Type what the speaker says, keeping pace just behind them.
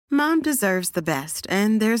Mom deserves the best,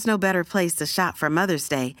 and there's no better place to shop for Mother's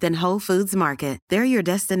Day than Whole Foods Market. They're your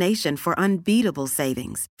destination for unbeatable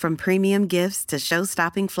savings, from premium gifts to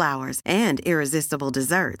show-stopping flowers and irresistible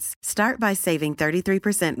desserts. Start by saving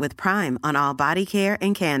 33% with Prime on all body care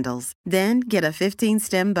and candles. Then get a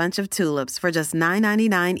 15-stem bunch of tulips for just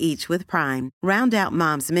 $9.99 each with Prime. Round out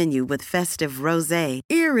Mom's menu with festive rosé,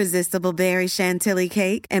 irresistible berry chantilly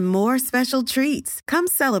cake, and more special treats. Come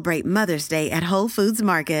celebrate Mother's Day at Whole Foods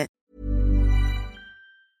Market.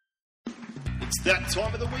 It's that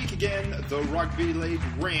time of the week again, the Rugby League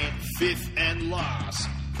rant, fifth and last.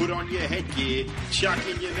 Put on your headgear, chuck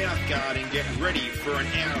in your mouthguard and get ready for an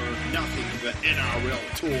hour of nothing but NRL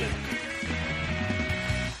talk.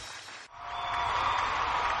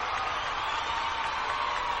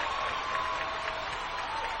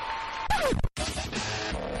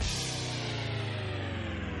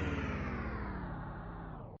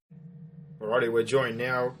 Alrighty, we're joined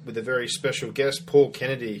now with a very special guest, Paul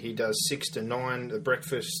Kennedy. He does 6 to 9, the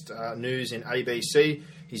breakfast news in ABC.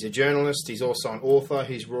 He's a journalist. He's also an author.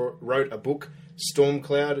 He's wrote a book, Storm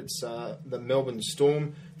Cloud. It's the Melbourne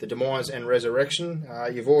Storm, The Demise and Resurrection.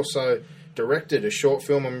 You've also directed a short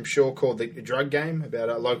film, I'm sure, called The Drug Game, about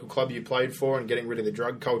a local club you played for and getting rid of the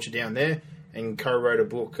drug culture down there, and co-wrote a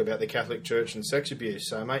book about the Catholic Church and sex abuse.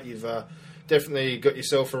 So, mate, you've definitely got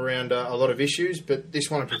yourself around a lot of issues, but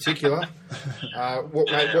this one in particular,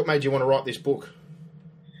 what made you want to write this book?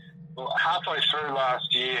 Well, halfway through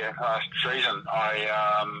last season, I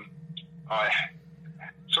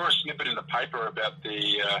saw a snippet in the paper about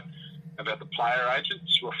the player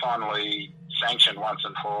agents were finally sanctioned once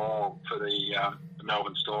and for all for the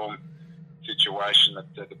Melbourne Storm situation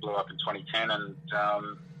that blew up in 2010, and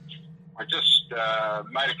I just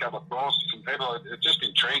made a couple of calls to some people. It just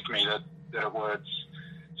intrigued me that it was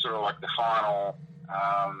sort of like the final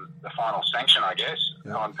sanction, I guess,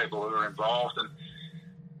 on people who were involved.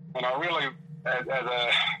 And I really, as a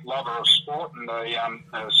lover of sport and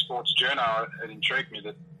a sports journal, it intrigued me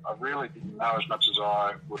that I really didn't know as much as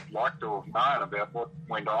I would like to have known about what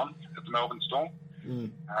went on at the Melbourne Storm.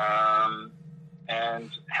 And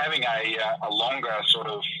having a longer sort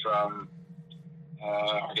of,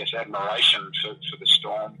 I guess, admiration for the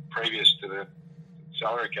Storm previous to the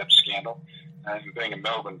salary cap scandal, and being a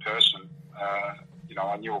Melbourne person,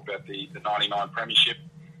 I knew about the 99 premiership,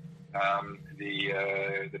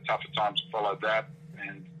 the tougher times that followed that,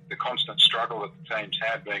 and the constant struggle that the teams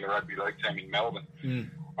had being a rugby league team in Melbourne.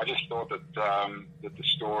 I just thought that the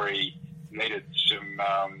story needed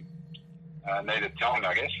needed telling,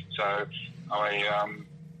 I guess. So I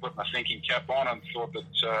put my thinking cap on and thought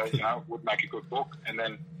that would make a good book. And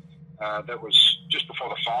then that was just before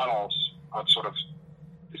the finals. I'd sort of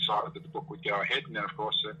decided that the book would go ahead, and then of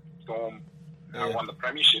course the Storm won the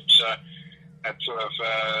premiership, so that sort of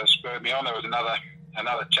spurred me on. There was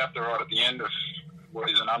another chapter right at the end of what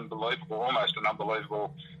is almost an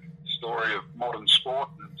unbelievable story of modern sport,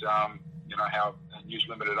 and how a News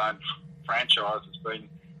Limited owned franchise has been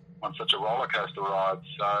on such a roller coaster ride.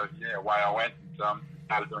 So away I went and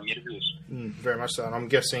started doing interviews. Very much so, and I'm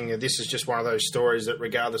guessing this is just one of those stories that,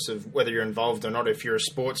 regardless of whether you're involved or not, if you're a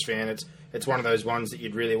sports fan, it's one of those ones that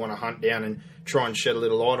you'd really want to hunt down and try and shed a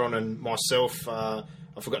little light on. And myself, I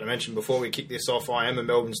forgot to mention before we kick this off, I am a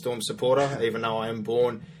Melbourne Storm supporter, even though I am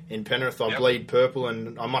born in Penrith. I bleed purple,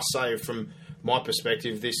 and I must say, from my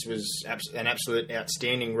perspective, this was an absolute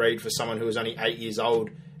outstanding read for someone who was only 8 years old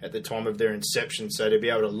at the time of their inception. So to be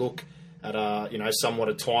able to look at somewhat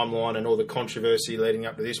a timeline and all the controversy leading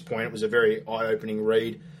up to this point, it was a very eye-opening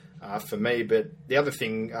read for me. But the other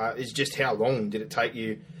thing is just how long did it take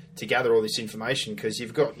you to gather all this information? Because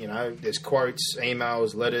you've got, there's quotes,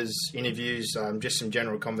 emails, letters, interviews, just some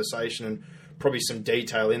general conversation, and probably some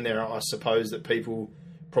detail in there, I suppose, that people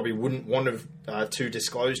probably wouldn't want to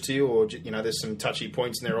disclose to you, or, there's some touchy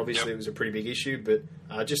points in there. Obviously, It was a pretty big issue, but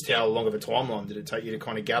just how long of a timeline did it take you to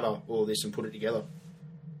kind of gather all this and put it together?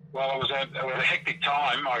 Well, it was a hectic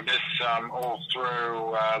time, I guess, all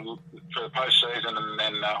through for the postseason, and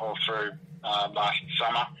then all through last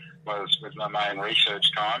summer was my main research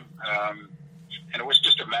time. And it was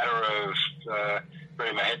just a matter of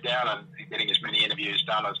putting my head down and getting as many interviews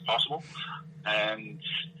done as possible. And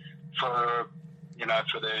for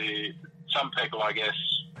some people, I guess,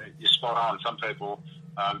 you're spot on. Some people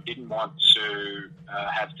didn't want to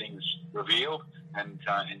have things revealed and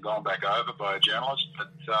gone back over by a journalist,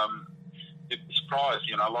 but it surprised.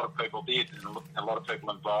 A lot of people did, and a lot of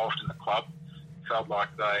people involved in the club felt like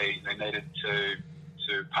they needed to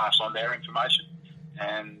pass on their information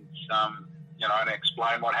and and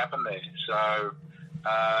explain what happened there. So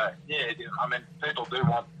people do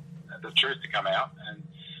want the truth to come out, and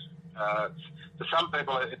For some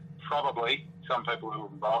people, probably some people who were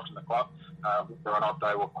involved in the club, whether or not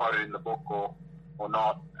they were quoted in the book or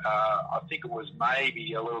not, I think it was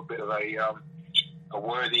maybe a little bit of a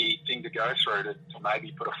worthy thing to go through to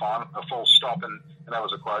maybe put a full stop, and that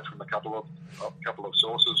was a quote from a couple of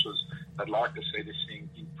sources, was they'd like to see this thing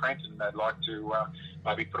in print and they'd like to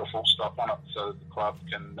maybe put a full stop on it so that the club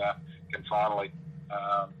can finally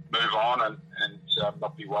move on and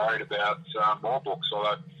not be worried about more books,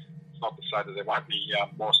 although it's not to say that there won't be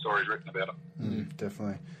more stories written about it.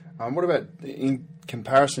 Definitely. What about in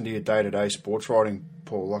comparison to your day-to-day sports writing,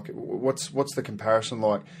 Paul? Like, what's the comparison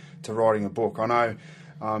like to writing a book? I know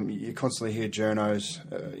you constantly hear journos,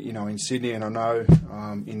 in Sydney, and I know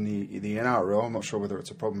in the NRL. I'm not sure whether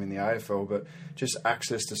it's a problem in the AFL, but just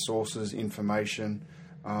access to sources, information.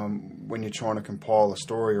 When you're trying to compile a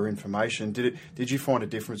story or information, did you find a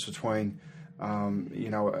difference between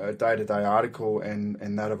a day-to-day article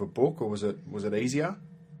and that of a book, or was it easier?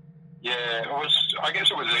 Yeah, I guess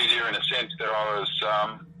it was easier in a sense that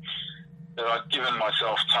that I'd given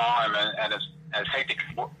myself time, and as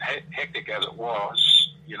hectic as it was,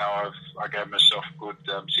 I gave myself a good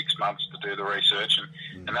 6 months to do the research,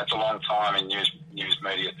 and that's a long time in news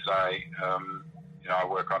media today. I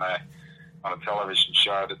work on a television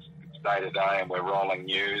show that's day to day, and we're rolling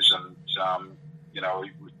news, and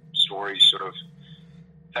stories sort of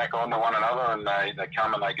tack on to one another, and they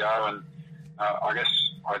come and they go, and I guess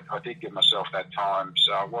I did give myself that time,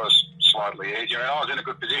 so it was slightly easier. And I was in a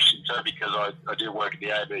good position too, because I do work at the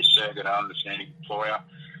ABC, I've got an understanding employer.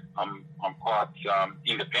 I'm quite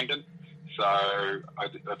independent, so I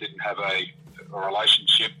didn't have a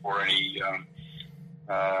relationship or any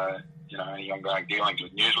any ongoing dealings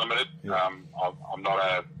with News Limited. Yeah. I'm not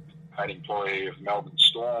a paid employee of Melbourne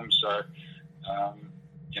Storm, so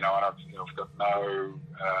and I've got no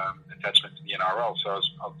attachment to the NRL, so I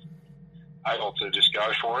was able to just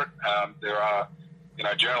go for it. There are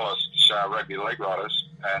journalists, rugby league writers,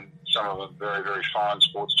 and some of them very, very fine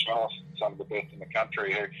sports journalists, some of the best in the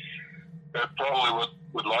country, who probably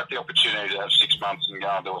would like the opportunity to have 6 months and go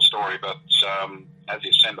and do a story. But as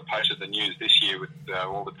you send the pace of the news this year with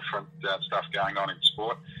all the different stuff going on in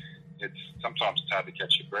sport, sometimes it's hard to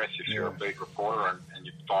catch your breath if you're a beat reporter and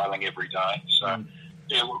you're filing every day. So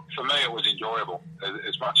for me, it was enjoyable.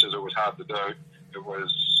 As much as it was hard to do, it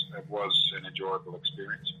was an enjoyable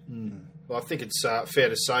experience. Well, I think it's fair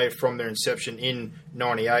to say from their inception in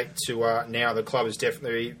 '98 to now, the club has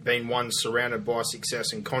definitely been one surrounded by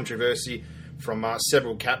success and controversy, from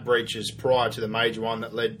several cap breaches prior to the major one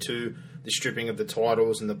that led to the stripping of the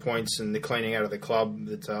titles and the points and the cleaning out of the club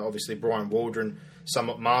that obviously Brian Waldron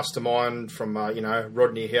somewhat mastermind, from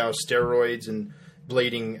Rodney Howe steroids and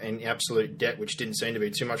bleeding in absolute debt, which didn't seem to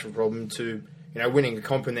be too much of a problem, to winning a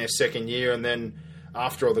comp in their second year, and then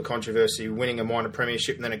after all the controversy, winning a minor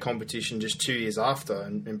premiership and then a competition just 2 years after,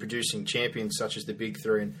 and producing champions such as the Big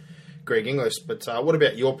Three and Greg Inglis. But what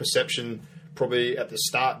about your perception probably at the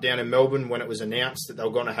start down in Melbourne when it was announced that they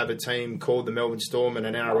were going to have a team called the Melbourne Storm and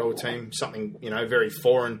an NRL team, something very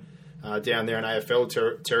foreign down there in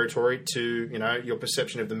AFL territory, to your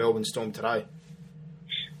perception of the Melbourne Storm today?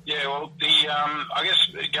 Yeah, well, I guess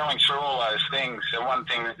going through all those things, the one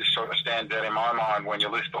thing that just sort of stands out in my mind when you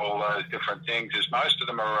list all those different things is most of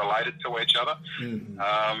them are related to each other. Mm-hmm.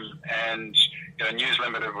 And News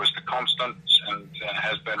Limited was the constant, and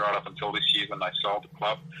has been right up until this year when they sold the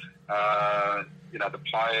club. The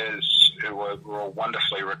players who were all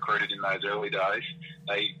wonderfully recruited in those early days,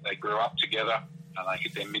 they grew up together and they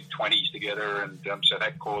hit their mid-20s together, and so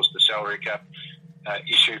that caused the salary cap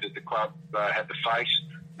issue that the club had to face.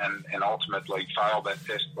 And ultimately failed that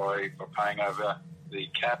test by paying over the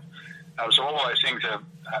cap. So all those things are,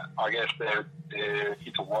 I guess, they're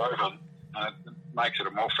interwoven. It makes it a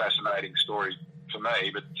more fascinating story for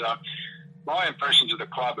me. But my impressions of the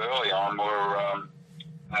club early on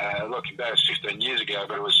were, looking back, it was 15 years ago,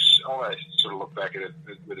 but I always sort of look back at it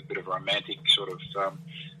with a bit of a romantic sort of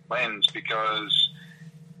lens, because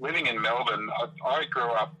living in Melbourne, I grew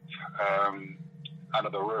up under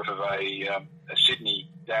the roof of a Sydney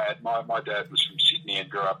dad. My dad was from Sydney and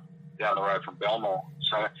grew up down the road from Belmore.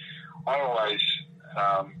 So I always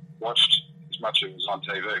watched as much as it was on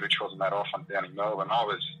TV, which wasn't that often down in Melbourne. I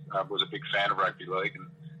was a big fan of rugby league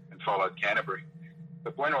and followed Canterbury.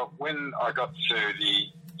 But when I got to the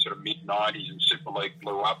sort of mid-90s and Super League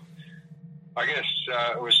blew up, I guess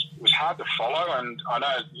it was hard to follow, and I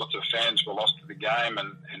know lots of fans were lost to the game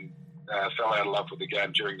and fell out of love with the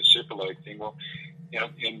game during the Super League thing. Well,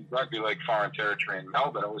 in rugby league foreign territory in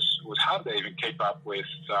Melbourne, it was hard to even keep up with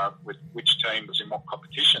which team was in what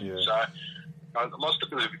competition. Yeah. So I lost a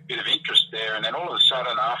bit of interest there, and then all of a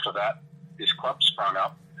sudden after that, this club sprung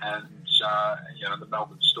up, and the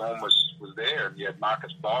Melbourne Storm was there, and you had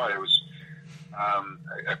Marcus Bai, who was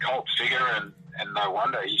a cult figure, and no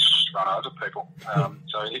wonder he's just run over people.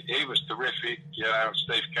 So he was terrific.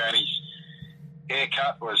 Steve Kearney's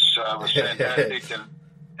haircut was fantastic,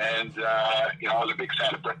 and I was a big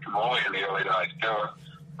fan of Brett Kamali in the early days too.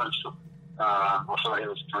 I thought he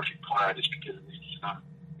was a terrific player just because of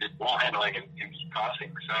his ball handling and his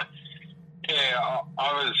passing. So yeah,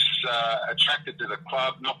 I was attracted to the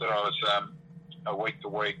club. Not that I was a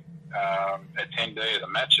week-to-week attendee of the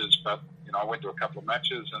matches, but I went to a couple of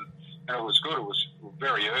matches and it was good. It was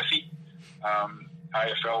very earthy.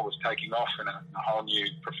 AFL was taking off in a whole new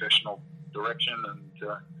professional direction, and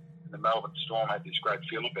the Melbourne Storm had this great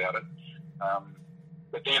feel about it.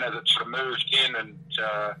 But then as it sort of moved in and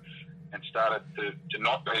started to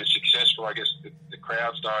not be as successful, I guess the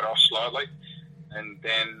crowds died off slowly. And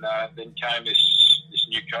then came this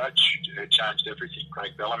new coach who changed everything,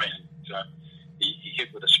 Craig Bellamy. And he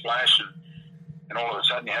hit with a splash, and all of a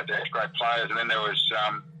sudden you had to have great players. And then there was,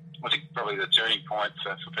 I think probably the turning point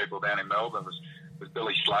for people down in Melbourne was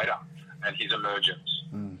Billy Slater and his emergence.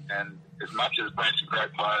 Mm. And as much as there's been some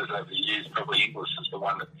great players over the years, probably Inglis is the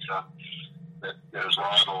one that has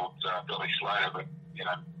rivaled Billy Slater. But,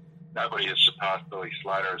 nobody has surpassed Billy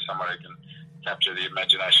Slater as someone who can capture the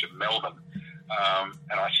imagination of Melbourne.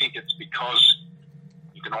 And I think it's because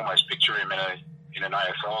you can almost picture him in an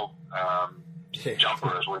AFL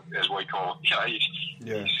jumper, as we call it.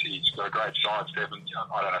 He's got a great side step, and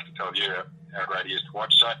I don't have to tell you how great he is to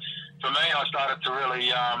watch. So for me, I started to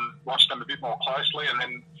really watch them a bit more closely, and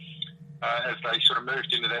then as they sort of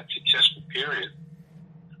moved into that successful period,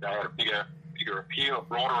 they had a bigger appeal, a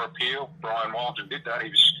broader appeal. Brian Waldron did that. He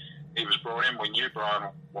was brought in. We knew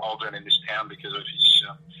Brian Waldron in this town because of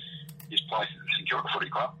his place at the St Kilda Footy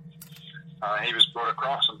Club. He was brought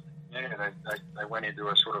across, and they went into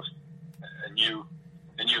a sort of a new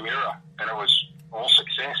era, and it was all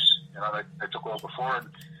success. They took all before it,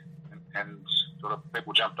 and sort of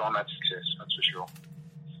people jumped on that success. That's for sure.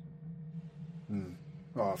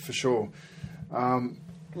 Oh, for sure.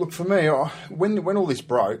 Look, for me, when all this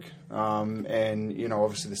broke, and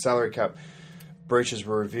obviously the salary cap breaches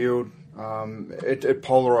were revealed, it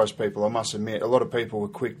polarised people. I must admit, a lot of people were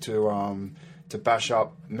quick to bash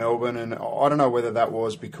up Melbourne, and I don't know whether that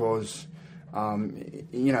was because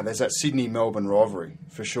there's that Sydney-Melbourne rivalry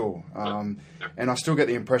for sure, and I still get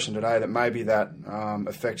the impression today that maybe that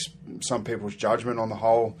affects some people's judgment on the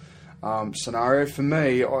whole scenario. For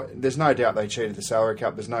me, there's no doubt they cheated the salary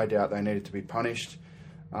cap. There's no doubt they needed to be punished.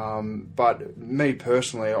 But me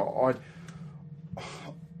personally,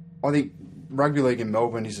 I think rugby league in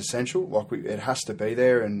Melbourne is essential. It has to be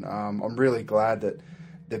there, and I'm really glad that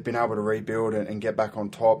they've been able to rebuild and get back on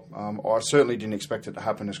top. I certainly didn't expect it to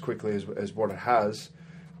happen as quickly as what it has.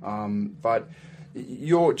 But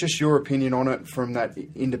your opinion on it from that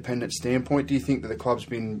independent standpoint, do you think that the club's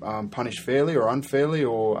been punished fairly or unfairly,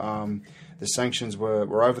 or the sanctions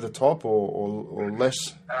were over the top or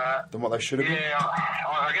less than what they should have been? Yeah,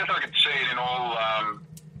 I guess I could see it in all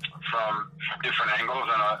from different angles,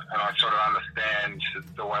 and I sort of understand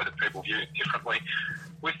the way that people view it differently.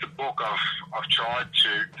 With the book, I've tried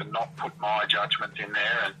to not put my judgment in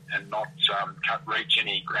there and not reach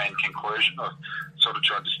any grand conclusion. I've sort of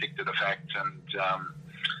tried to stick to the facts and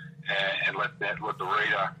let the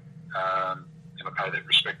reader, pay that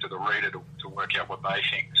respect to the reader to work out what they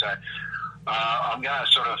think. So I'm going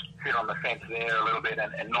to sort of sit on the fence there a little bit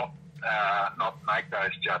and not make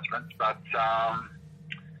those judgments. But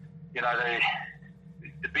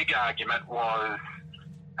the big argument was,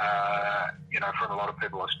 from a lot of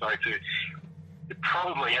people I spoke to, it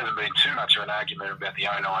probably hasn't been too much of an argument about the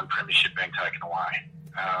 2009 premiership being taken away.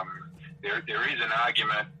 There is an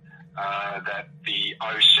argument that the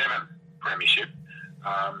 2007 premiership,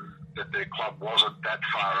 that the club wasn't that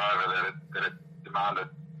far over that it demanded,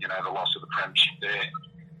 the loss of the premiership there.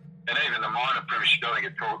 And even the minor premiership, I think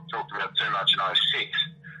it talked about too much in 2006.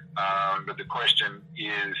 But the question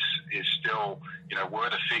is still, were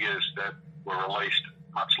the figures that were released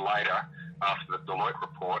much later after the Deloitte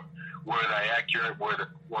report, were they accurate?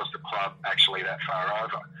 Was the club actually that far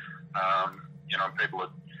over?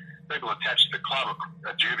 People attached to the club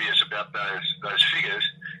are dubious about those figures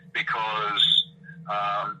because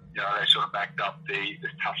they sort of backed up the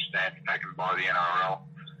tough stance taken by the NRL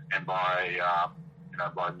and by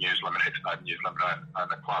News Limited, News Limited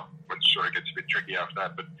and the club, which sort of gets a bit tricky after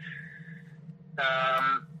that. But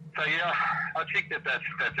I think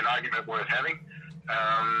that's an argument worth having.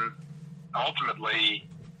 Ultimately,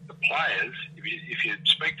 the players, if you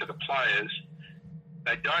speak to the players,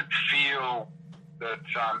 they don't feel that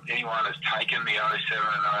anyone has taken the 07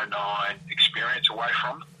 and 09 experience away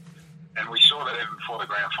from them. And we saw that even before the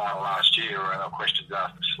grand final last year, where there were questions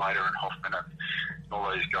asked of Slater and Hoffman and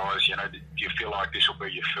all these guys, you know, do you feel like this will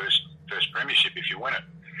be your first premiership if you win it?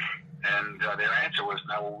 And their answer was,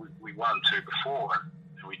 no, well, we won 2 before, and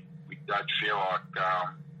we don't feel like,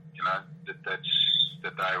 you know, that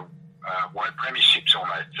they want premierships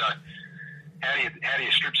almost. So how do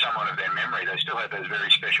you strip someone of their memory? They still have those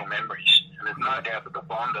very special memories, and there's no doubt that the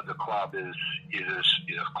bond of the club is as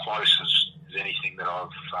close as anything that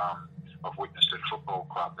I've witnessed at a football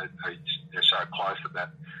club. They're so close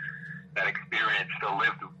that experience still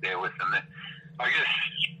lived there with them. I guess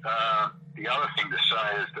the other thing to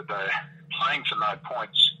say is that playing for no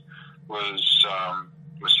points was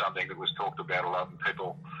something that was talked about a lot, and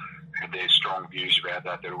people had their strong views about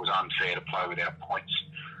that it was unfair to play without points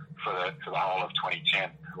for the whole of 2010.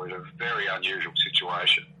 It was a very unusual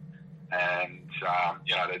situation, and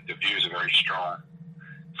you know, the views are very strong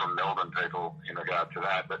from Melbourne people in regard to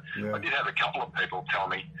that. But I did have a couple of people tell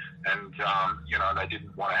me, and you know, they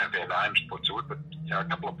didn't want to have their names put to it, but you know, a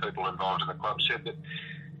couple of people involved in the club said that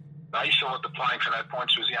they thought that playing for no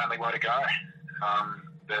points was the only way to go.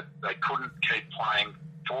 That they couldn't keep playing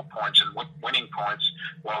for points and winning points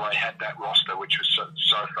while they had that roster, which was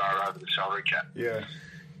so far over the salary cap. Yeah.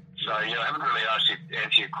 So, you know, I haven't really answered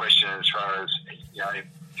your question as far as, you know,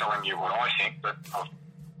 telling you what I think, but all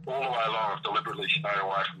the way along I've deliberately stayed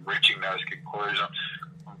away from reaching those conclusions.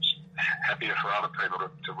 I'm happy for other people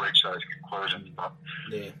to reach those conclusions, but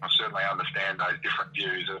I certainly understand those different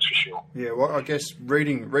views, that's for sure. Yeah, well, I guess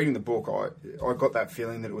reading the book, I got that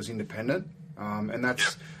feeling that it was independent, and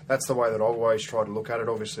that's the way that I've always tried to look at it.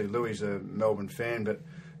 Obviously, Louis is a Melbourne fan, but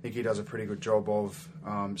I think he does a pretty good job of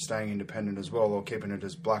staying independent as well, or keeping it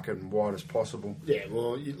as black and white as possible. Yeah,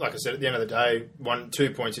 well, like I said, at the end of the day, 2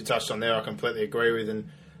 points you touched on there I completely agree with, and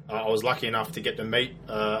I was lucky enough to get to meet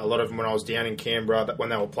a lot of them when I was down in Canberra, but when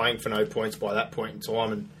they were playing for no points by that point in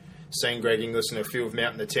time, and seeing Greg Inglis and a few of them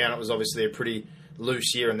out in the town, it was obviously a pretty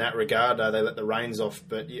loose year in that regard. They let the reins off,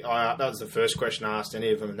 but that was the first question I asked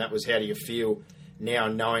any of them, and that was, how do you feel now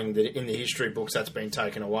knowing that in the history books that's been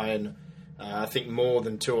taken away? And I think more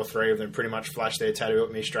than 2 or 3 of them pretty much flashed their tattoo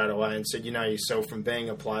at me straight away and said, you know yourself from being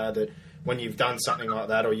a player that when you've done something like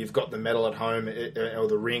that, or you've got the medal at home or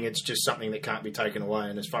the ring, it's just something that can't be taken away.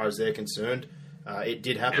 And as far as they're concerned, it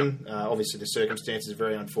did happen. Obviously, the circumstances are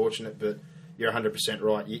very unfortunate, but you're 100%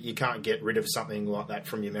 right. You can't get rid of something like that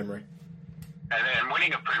from your memory. And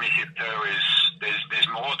winning a premiership too there's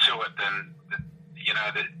more to it than you know,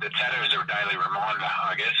 the tattoos are a daily reminder,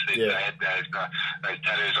 I guess. They had those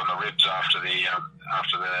tattoos on the ribs after the 07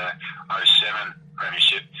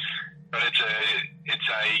 premiership, but it's a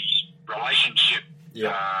relationship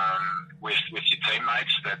with your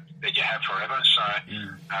teammates that you have forever. So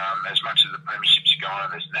as much as the premiership's gone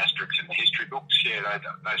and there's an asterisk in the history books,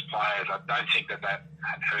 those players, I don't think that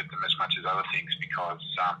had hurt them as much as other things, because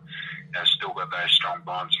they've still got those strong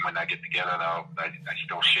bonds, and when they get together, they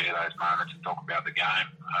still share those moments and talk about the game.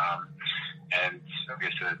 And I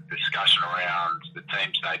guess the discussion around the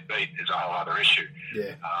teams they beat is a whole other issue.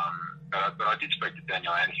 Yeah. But I did speak to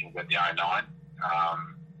Daniel Anderson about the 09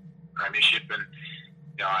 premiership, and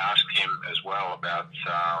you know, I asked him as well about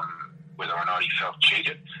whether or not he felt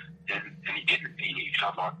cheated, and he didn't. He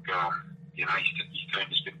felt like you know, his team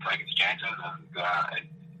has been taking his chances and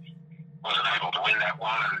wasn't able to win that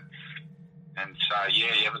one, and so you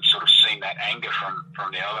haven't sort of seen that anger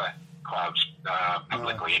from the other clubs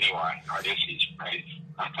publicly anyway. I guess he's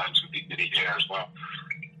maintained some dignity there as well.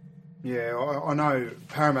 Yeah, I know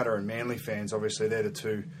Parramatta and Manly fans, obviously they're the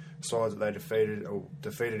 2 sides that they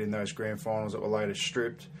defeated in those grand finals that were later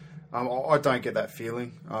stripped. I don't get that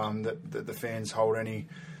feeling that the fans hold any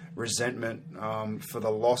resentment for the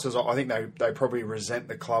losses. I think they probably resent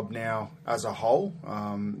the club now as a whole.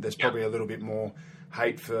 There's probably a little bit more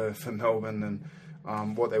hate for Melbourne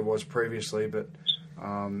than what there was previously, but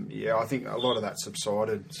I think a lot of that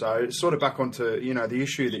subsided. So sort of back onto, you know, the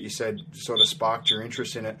issue that you said sort of sparked your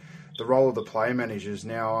interest in it, the role of the player managers.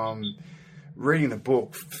 Now, reading the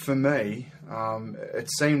book, for me, it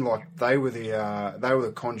seemed like they were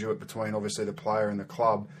the conduit between obviously the player and the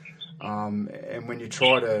club. And when you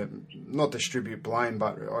try to not distribute blame,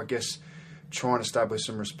 but I guess try and establish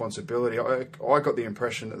some responsibility, I got the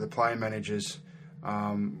impression that the player managers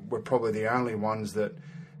were probably the only ones that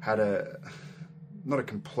had not a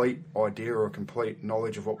complete idea or a complete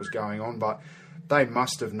knowledge of what was going on, but they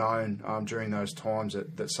must have known during those times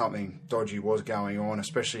that something dodgy was going on,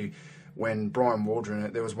 especially when Brian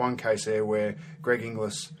Waldron, there was one case there where Greg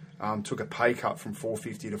Inglis took a pay cut from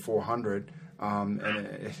 $450 to $400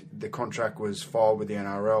 the contract was filed with the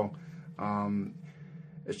NRL.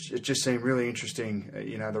 It just seemed really interesting,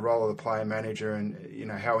 the role of the player manager and,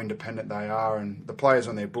 how independent they are. And the players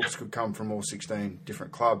on their books could come from all 16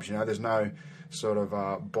 different clubs. There's no sort of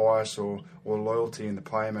bias or loyalty in the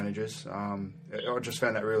player managers. I just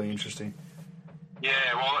found that really interesting.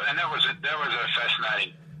 Yeah, well, and that was a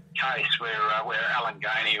fascinating case where Alan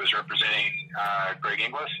Gainey was representing Greg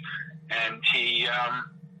Inglis, and he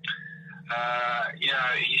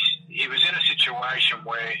was in a situation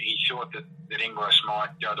where he thought that Inglis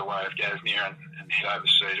might go the way of Gasnier and head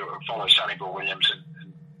overseas or follow Sonny Bill Williams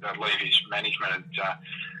and leave his management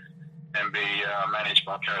and be managed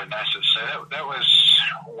by Kurt Onassis. So that was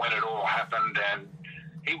when it all happened, and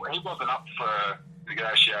he wasn't up for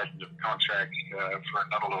negotiations of a contract for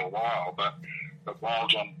another little while, but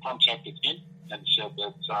Wildron contacted him and said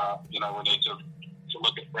that we need to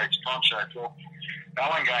look at Greg's contract. Well,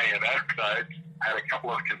 Alan Gainey at that stage had a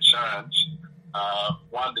couple of concerns.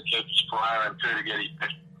 One, to keep his player, and two, to get his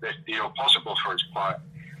best deal possible for his player.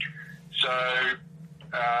 So,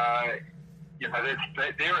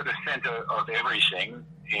 they're at the centre of everything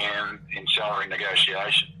in salary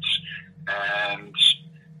negotiations. And,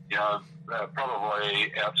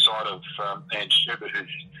 probably outside of Ian Stewart,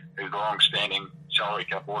 who's the long-standing salary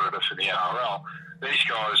cap auditor for the NRL, these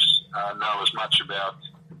guys know as much about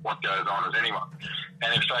what goes on as anyone.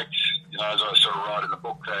 And in fact, as I sort of write in the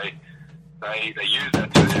book, they use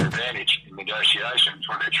that to their advantage in negotiations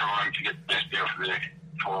when they're trying to get the best deal for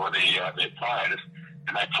their players,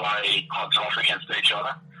 and they play clubs off against each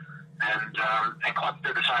other, and clubs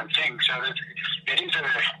do the same thing. So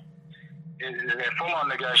they're full-on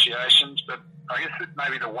negotiations, but I guess that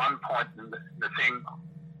maybe the one point, and the thing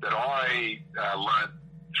that I learned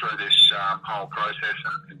through this whole process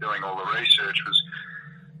and doing all the research was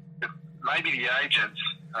that maybe the agents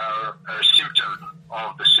are a symptom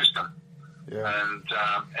of the system. Yeah.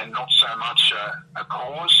 And not so much a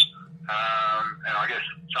cause. And I guess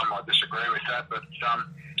some might disagree with that, but they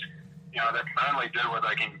can only do what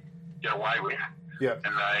they can get away with. Yeah.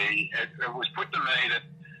 And it was put to me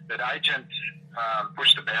that agents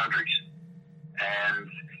push the boundaries, and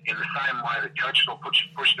in the same way that coaches will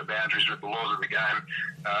push the boundaries with the laws of the game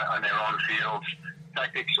on their on-field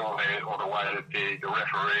tactics, or the way that the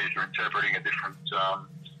referees are interpreting a different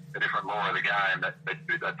law of the game, that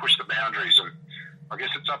they push the boundaries, and I guess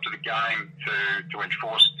it's up to the game to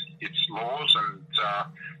enforce its laws, and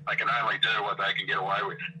they can only do what they can get away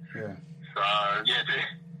with. Yeah. So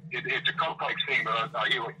it's a complex thing, but I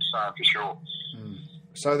hear what you're saying for sure. Mm.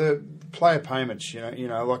 So the player payments,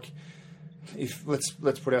 like if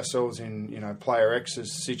let's put ourselves in player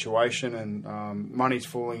X's situation, and money's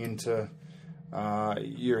falling into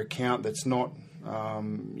your account that's not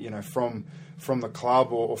from the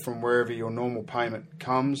club or from wherever your normal payment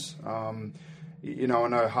comes. I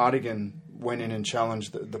know Hartigan went in and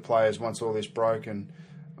challenged the players once all this broke, and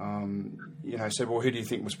said, well, who do you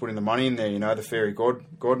think was putting the money in there? The fairy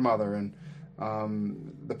godmother, and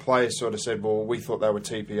the players sort of said, well, we thought they were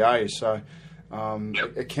TPAs. So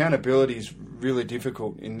accountability is really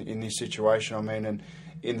difficult in this situation. I mean, and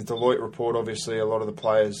in the Deloitte report, obviously, a lot of the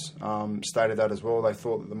players stated that as well. They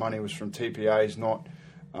thought that the money was from TPAs, not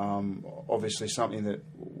obviously something that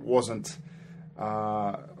wasn't,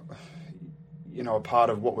 a part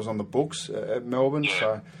of what was on the books at Melbourne.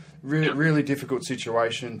 So really difficult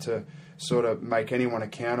situation to sort of make anyone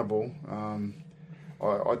accountable.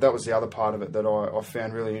 That was the other part of it that I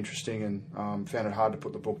found really interesting, and found it hard to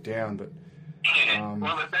put the book down. But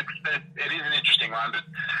well, it is an interesting one. But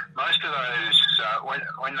most of those,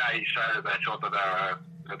 when they say that they thought that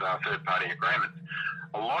they were third-party agreements,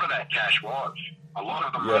 a lot of that cash was. A lot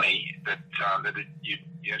of the money that you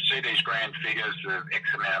see these grand figures of X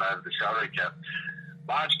amount over the salary cap,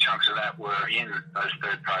 large chunks of that were in those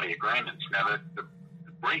third-party agreements. Now, the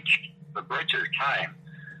breaches came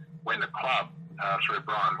when the club, through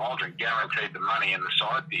Brian Waldron, guaranteed the money in the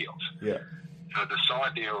side deals. Yeah. So the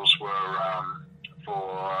side deals were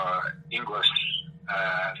for Inglis,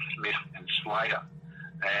 Smith, and Slater,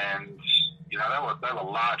 and they were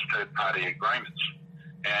large third-party agreements.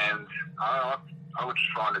 And I would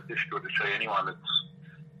find it difficult to see anyone that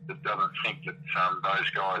doesn't think that those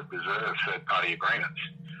guys deserve third-party agreements.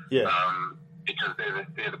 Yeah. Because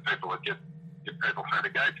they're the people that get people through the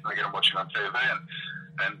gates, and they get them watching on TV,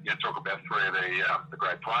 and you talk about three of the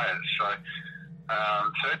great players. So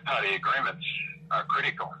third-party agreements are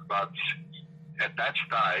critical, but at that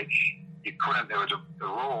stage, you couldn't. There was a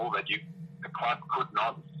rule that the club could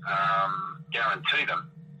not guarantee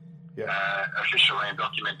them officially in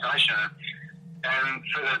documentation. And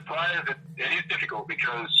for the players, it is difficult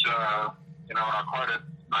because and I quoted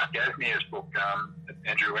Mark Gasnier's book,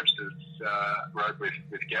 Andrew Webster's wrote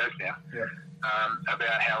with Gasnier,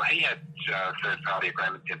 about how he had third-party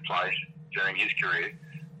agreements in place during his career,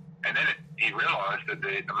 and then he realised that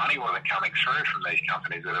the money wasn't coming through from these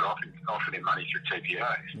companies that had offered him money through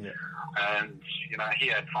TPAs. Yeah. And, he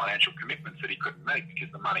had financial commitments that he couldn't meet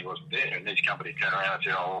because the money wasn't there, and these companies turned around and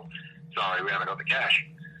said, oh, sorry, we haven't got the cash.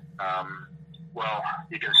 Well,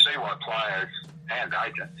 you can see why players and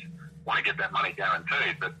agents want to get that money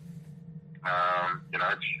guaranteed, but,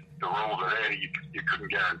 it's, the rules are there, you couldn't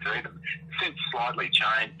guarantee them. Since slightly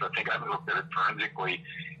changed, I think I haven't looked at it forensically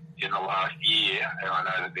in the last year, and I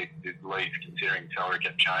know that the league's considering salary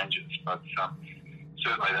cap changes, but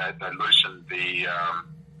certainly they loosened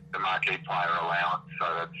the marquee player allowance so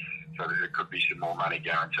that there could be some more money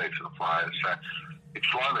guaranteed for the players. So it's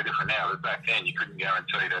slightly different now, but back then you couldn't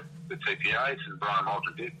guarantee that the TPAs, and Brian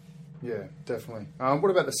Waldron did. Yeah, definitely.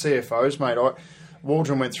 What about the CFOs, mate?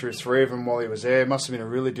 Waldron went through 3 of them while he was there. It must have been a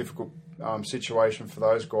really difficult situation for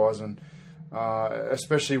those guys, and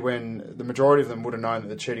especially when the majority of them would have known that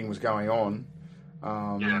the cheating was going on.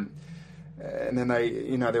 And then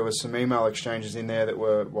there was some email exchanges in there that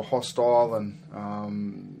were hostile and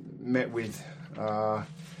met with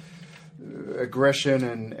aggression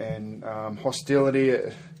and hostility.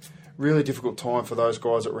 A really difficult time for those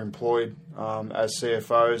guys that were employed as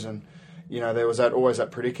CFOs, and there was always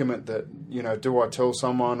that predicament that do I tell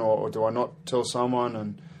someone or do I not tell someone?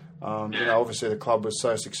 And obviously the club was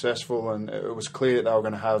so successful, and it was clear that they were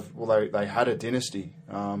going to have they had a dynasty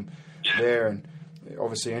there, and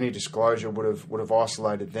obviously any disclosure would have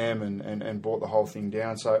isolated them and brought the whole thing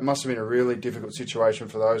down. So it must have been a really difficult situation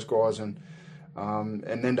for those guys, and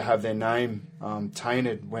then to have their name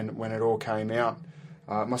tainted when it all came out.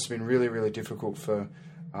 It must have been really, really difficult for.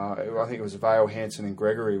 I think it was Vale, Hansen, and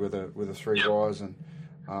Gregory were the 3 guys, and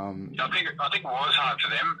I think it was hard for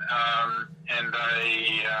them, and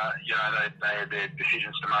they had their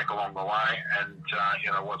decisions to make along the way, and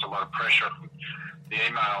there was a lot of pressure. The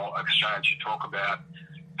email exchange you talk about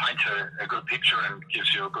paints a good picture and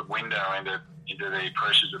gives you a good window into the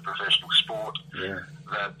pressures of professional sport. Yeah.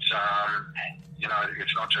 That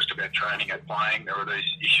it's not just about training and playing. There are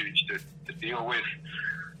these issues to deal with.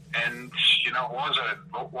 And, it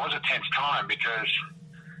was a tense time because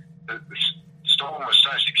the Storm was so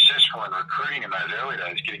successful in recruiting in those early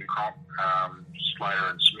days, getting Cronk, Slater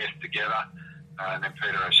and Smith together, and then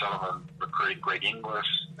Peter O'Sullivan recruiting Greg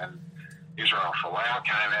Inglis, and Israel Folau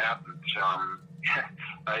came out,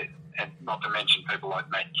 and not to mention people like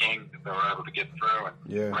Matt King that they were able to get through, and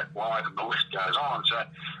Brett White, and the list goes on. So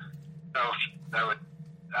they were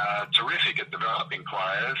terrific at developing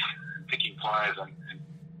players, and picking players and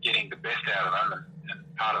getting the best out of them,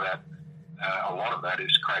 and part of that, a lot of that is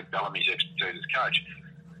Craig Bellamy's expertise as coach.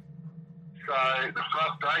 So the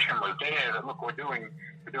frustration was there that, look, we're doing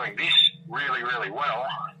this really, really well,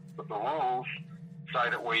 but the rules say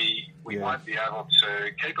that we won't be able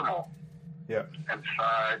to keep them all. Yeah. And so,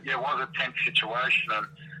 it was a tense situation, and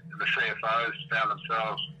the CFOs found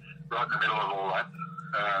themselves right in the middle of all that.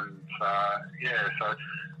 And, so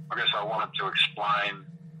I guess I wanted to explain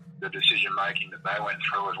the decision-making that they went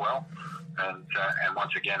through as well, and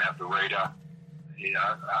once again have the reader,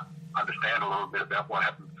 understand a little bit about what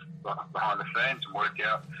happened behind the scenes and work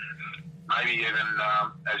out, maybe even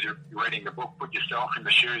as you're reading the book, put yourself in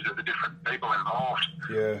the shoes of the different people involved.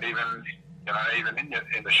 Yeah. Even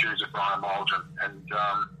in the shoes of Brian Waldron,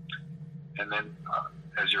 and then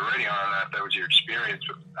as you're reading, I don't know if that was your experience,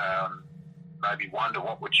 maybe wonder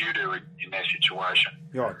what would you do in their situation.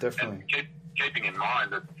 Yeah, definitely. And keeping in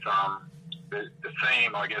mind that the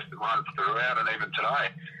theme, I guess, that runs throughout and even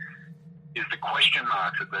today is the question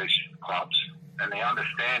marks at these clubs, and the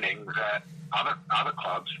understanding that other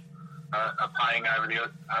clubs are paying over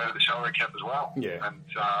the salary cap as well. Yeah. And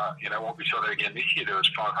what we saw there again this year, there was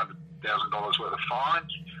 $500,000 worth of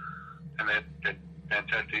fines, and that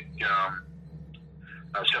fantastic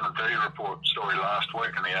 7:30 report story last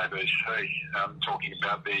week on the ABC, talking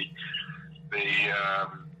about the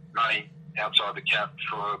money outside the cap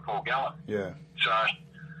for Paul Gallen. Yeah. So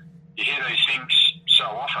you hear these things so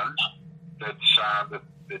often that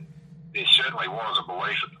there certainly was a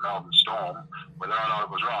belief at the Melbourne Storm, whether or not it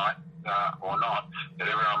was right or not, that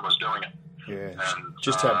everyone was doing it. Yeah. And,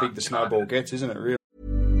 just how big the snowball gets, isn't it, really?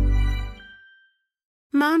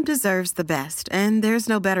 Mom Mom deserves the best, and there's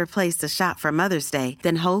no better place to shop for Mother's Day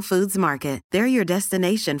than Whole Foods Market. They're your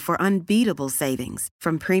destination for unbeatable savings,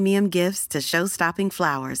 from premium gifts to show-stopping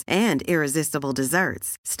flowers and irresistible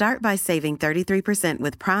desserts. Start by saving 33%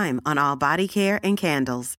 with Prime on all body care and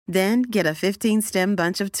candles. Then get a 15-stem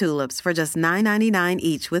bunch of tulips for just $9.99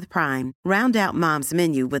 each with Prime. Round out Mom's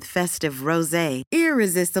menu with festive rosé,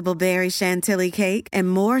 irresistible berry chantilly cake, and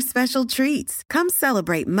more special treats. Come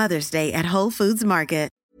celebrate Mother's Day at Whole Foods Market.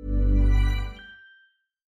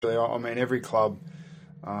 I mean, every club,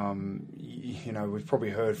 we've probably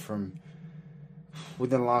heard from,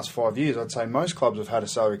 within the last 5 years, I'd say most clubs have had a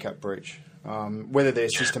salary cap breach. Whether they're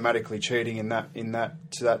systematically cheating in that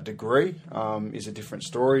to that degree is a different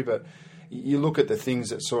story. But you look at the things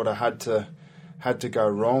that sort of had to go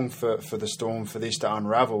wrong for the Storm for this to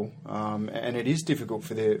unravel, and it is difficult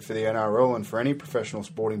for the NRL and for any professional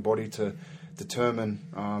sporting body to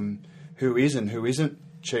determine who is and who isn't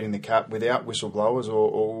cheating the cap without whistleblowers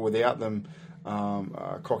or without them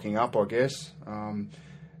cocking up, I guess.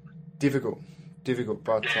 Difficult,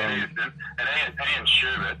 but... And Ian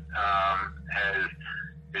Schubert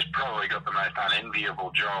has probably got the most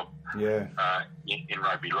unenviable job in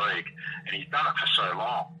rugby league, and he's done it for so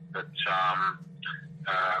long that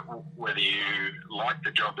whether you like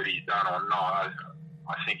the job that he's done or not,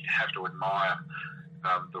 I think you have to admire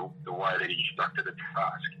the way that he stuck to the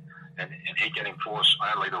task. And he can enforce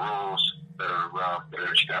only the rules that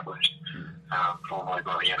are established, formerly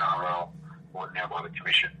by the NRL or now by the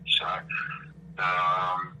Commission. So, for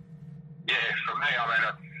me, I mean,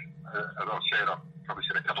 as I've said, I've probably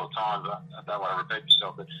said a couple of times, I don't want to repeat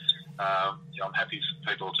myself, but I'm happy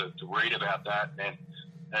for people to read about that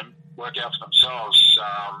and work out for themselves,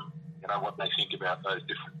 what they think about those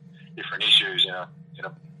different issues in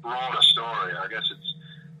a broader story. I guess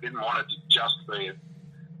didn't want it to just be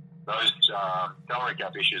those salary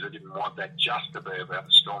cap issues. I didn't want that just to be about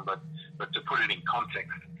the Storm, but to put it in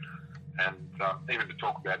context. And even to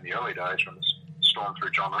talk about in the early days when the Storm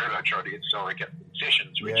through John Rivera tried to get salary cap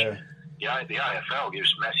concessions, which the AFL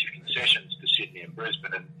gives massive concessions to Sydney and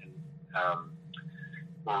Brisbane, and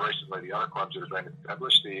more recently the other clubs that have been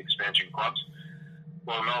established, the expansion clubs.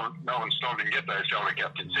 Well, Melbourne Storm didn't get those salary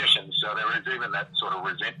cap concessions, so there is even that sort of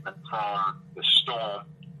resentment from the Storm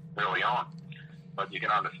early on. But you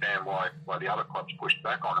can understand why the other clubs pushed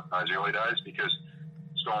back on it in those early days, because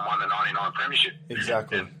Storm won the 99 premiership.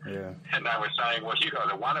 Exactly, and they were saying, well, you guys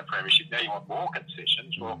have won a premiership, now you want more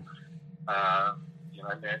concessions. Well, how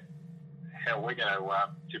are we going to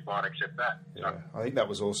sit by and accept that? Yeah, I think that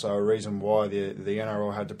was also a reason why the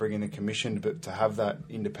NRL had to bring in a commission to have that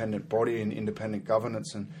independent body and independent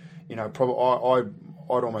governance. And, I'd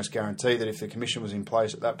almost guarantee that if the commission was in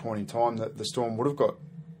place at that point in time, that the Storm would have got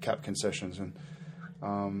cap concessions. And,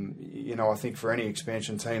 I think for any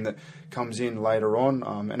expansion team that comes in later on,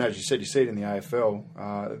 and as you said, you see it in the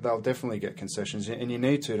AFL, they'll definitely get concessions, and you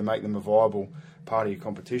need to make them a viable part of your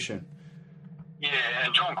competition. Yeah,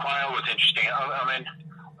 and John Quayle was interesting. I mean,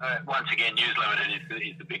 once again, News Limited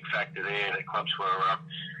is the big factor there. That clubs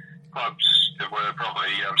that were probably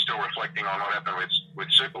still reflecting on what happened with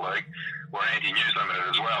Super League were anti-News Limited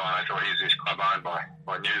as well. And I thought, here's this club owned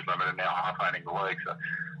by News Limited now half owning the league. So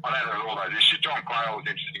I know there were all those issues. John Quayle was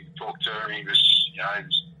interesting to talk to. He was,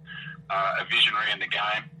 a visionary in the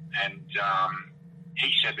game, and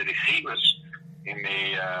he said that if he was in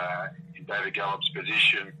David Gallop's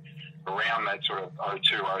position around that sort of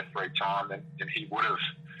 02-03 time, then he would have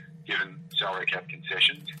given salary cap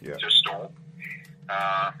concessions to Storm.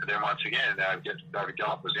 But then once again, David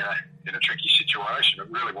Gallop was in a tricky situation. It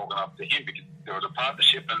really wasn't up to him, because there was a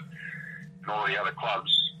partnership, and all the other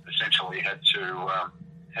clubs essentially had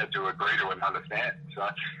to agree to it and understand. So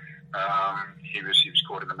he was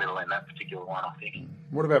caught in the middle in that particular one, I think.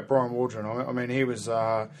 What about Brian Waldron? I mean, he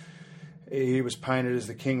was painted as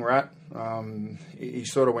the king rat. He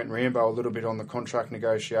sort of went Rambo a little bit on the contract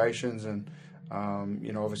negotiations, and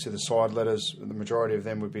obviously the side letters, the majority of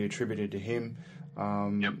them would be attributed to him.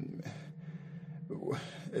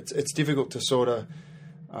 It's difficult to sort of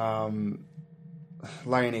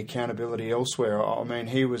lay any accountability elsewhere. I mean,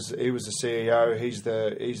 he was the CEO. He's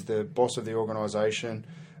the boss of the organisation,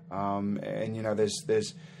 and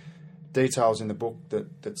there's details in the book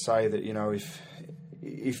that say that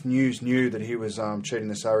if News knew that he was cheating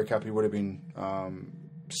the salary cap, he would have been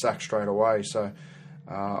sacked straight away. So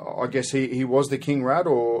I guess he was the king rat,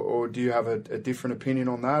 or do you have a different opinion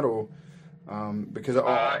on that, or because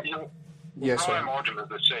Brian Waldron was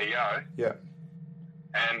the CEO. Yeah.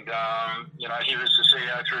 And, he was the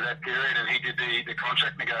CEO through that period, and he did the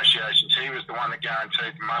contract negotiations. He was the one that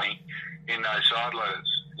guaranteed the money in those side letters.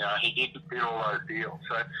 he did all those deals.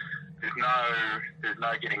 So there's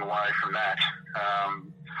no getting away from that.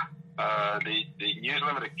 The News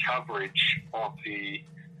Limited coverage of the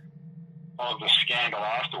scandal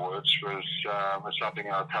afterwards was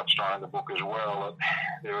something I touched on in the book as well.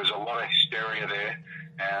 There was a lot of hysteria there,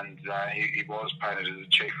 and he was painted as a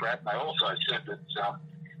chief rat. And they also said that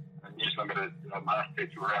News Limited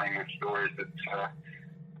mastheads were running with stories that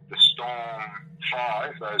the Storm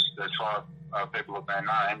 5, those 5 people have been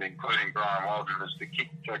named, including Brian Waldron as the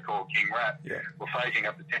so-called King Rat, were facing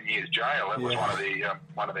up to 10 years jail. That was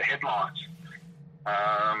one of the headlines.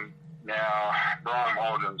 Now, Brian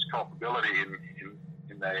Waldron's culpability in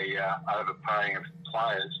the overpaying of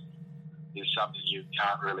players is something you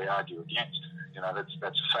can't really argue against.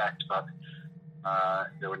 That's a fact. But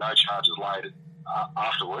there were no charges laid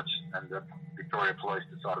afterwards, and the Victoria Police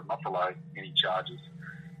decided not to lay any charges.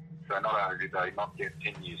 So not only did they not get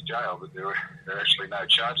 10 years jail, but there were actually no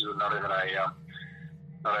charges, and not even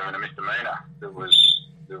a misdemeanor that was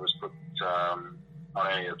put on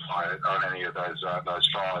any of those 5.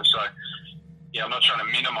 So I'm not trying to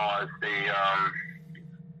minimise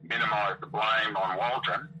the blame on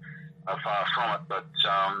Waldron, far from it. But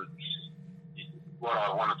what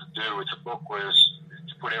I wanted to do with the book was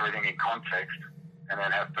to put everything in context, and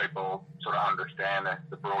then have people sort of understand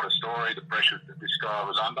the broader story, the pressures that this guy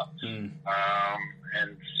was under, and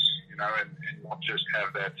not just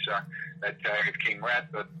have that tag of King Rat,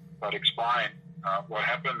 but explain what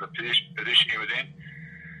happened, the position he was in.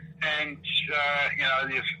 And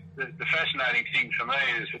the fascinating thing for me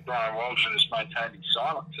is that Brian Waldron has maintained his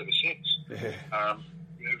silence ever since,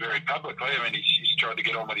 very publicly. I mean, he's tried to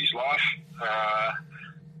get on with his life.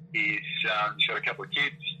 He's got a couple of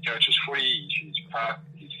kids. He coaches footy.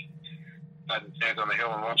 He's stands on the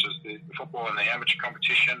hill and watches the football in the amateur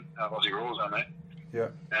competition. Aussie rules on that. Yeah.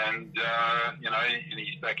 And and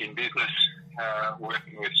he's back in business,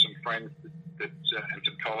 working with some friends and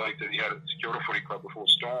some colleagues that he had at the Security Footy Club before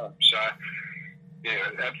Storm. So,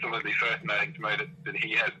 absolutely fascinating to me that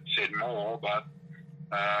he hasn't said more. But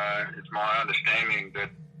it's my understanding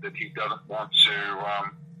that he doesn't want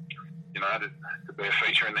to be a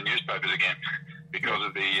feature in the newspapers again because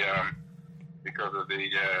of the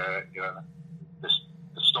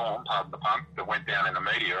storm, pardon the pun, that went down in the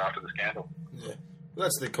media after the scandal. Yeah, well,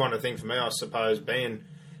 that's the kind of thing for me, I suppose. Being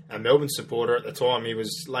a Melbourne supporter at the time, he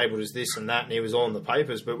was labelled as this and that, and he was all in the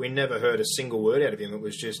papers, but we never heard a single word out of him. It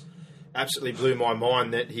was just absolutely blew my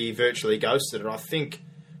mind that he virtually ghosted it. I think,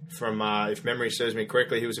 from if memory serves me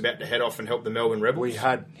correctly, he was about to head off and help the Melbourne Rebels.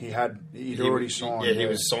 He'd already signed. Yeah, he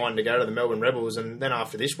was signed to go to the Melbourne Rebels, and then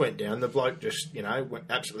after this went down, the bloke just went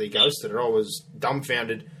absolutely ghosted it. I was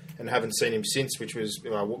dumbfounded and haven't seen him since, which was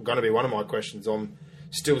going to be one of my questions. I'm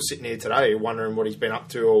still sitting here today wondering what he's been up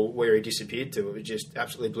to or where he disappeared to. It just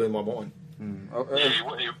absolutely blew my mind.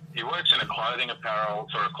 He works in a clothing apparel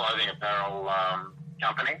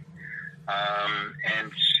company.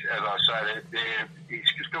 And as I say, he's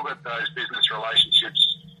still got those business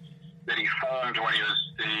relationships that he formed when he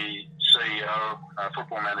was the CEO,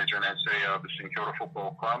 football manager and CEO of the St Kilda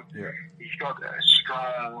Football Club. Yeah. He's got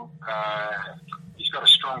a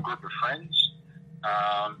strong group of friends,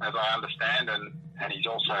 as I understand, and he's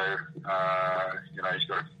also, he's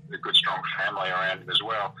got a good, strong family around him as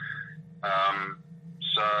well.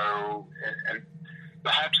 So, and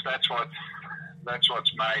perhaps that's what's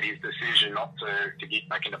made his decision not to get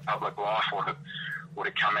back into public life or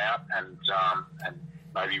to come out and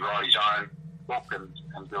maybe write his own book and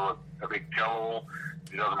do a big tell-all.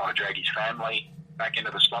 He doesn't want to drag his family back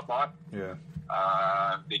into the spotlight. Yeah.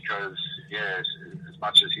 Because, as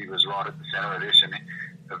much as he was right at the centre of this, and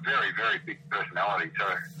a very, very big personality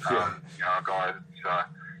too. A guy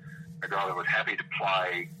that was happy to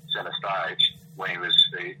play centre stage when he was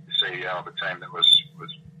the CEO of a team that was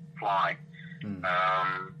flying.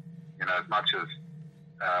 As much as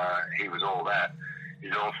he was all that,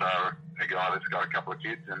 he's also a guy that's got a couple of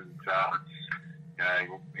kids, and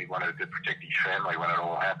he wanted to protect his family when it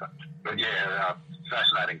all happened. But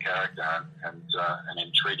fascinating character and an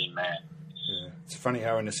intriguing man. Yeah, it's funny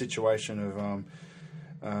how in a situation of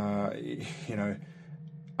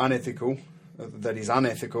unethical, that is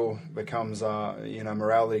unethical, becomes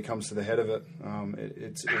morality comes to the head of it.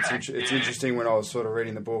 It's interesting when I was sort of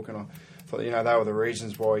reading the book, and I thought they were the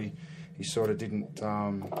reasons why he sort of didn't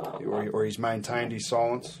or he's maintained his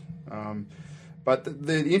silence. But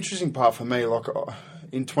the interesting part for me, like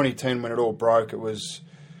in 2010 when it all broke, it was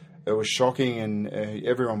shocking, and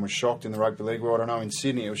everyone was shocked in the rugby league world. I know in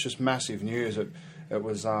Sydney it was just massive news. It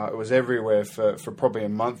was everywhere for probably a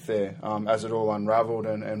month there as it all unravelled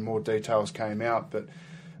and more details came out. But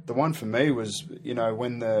the one for me was,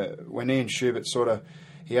 when Ian Schubert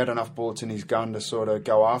he had enough bullets in his gun to sort of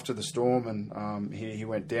go after the Storm, and he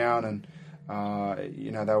went down, and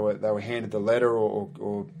they were handed the letter,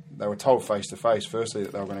 or they were told face to face firstly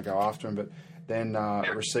that they were going to go after him, but then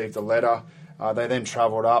received the letter. They then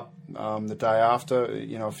travelled up the day after,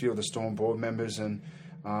 a few of the Storm board members, and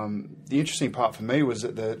the interesting part for me was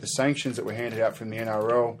that the sanctions that were handed out from the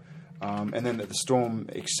NRL, and then that the Storm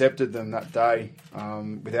accepted them that day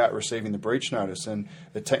without receiving the breach notice, and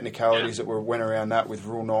the technicalities that went around that with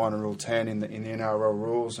Rule 9 and Rule 10 in the NRL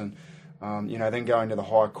rules, and then going to the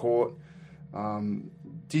High Court.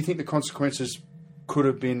 Do you think the consequences could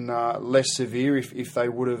have been less severe if they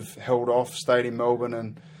would have held off, stayed in Melbourne,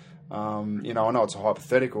 and I know it's a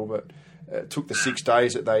hypothetical, but it took the 6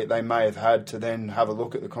 days that they may have had to then have a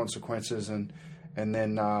look at the consequences and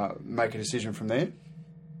then make a decision from there?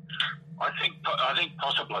 I think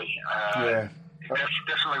possibly. It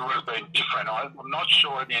definitely would have been different. I'm not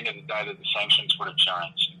sure at the end of the day that the sanctions would have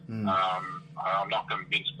changed. I'm not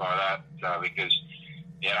convinced by that because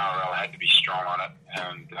the NRL had to be strong on it,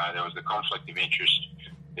 and there was the conflict of interest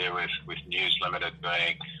there with News Limited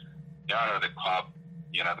being the owner of the club,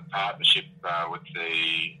 the partnership with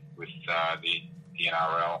the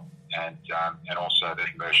NRL, and also the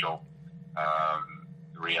commercial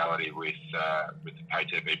reality with the pay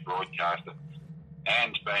TV broadcaster,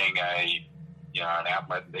 and being an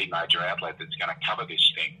outlet, the major outlet that's going to cover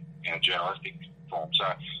this thing in a journalistic form. So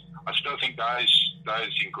I still think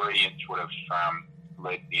those ingredients would have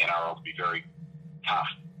led the NRL to be very tough.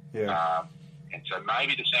 Yeah. And so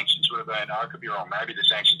maybe the sanctions would have been, I could be wrong, maybe the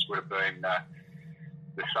sanctions would have been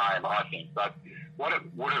the same, I think. But what it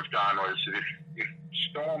would have done was that if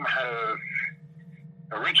Storm had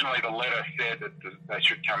originally the letter said that they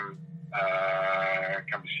should come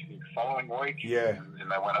to Sydney the following week, and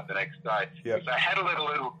they went up the next day. Yep. If they had let a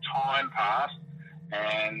little time pass,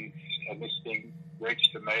 and this thing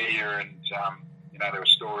reached the media, and there were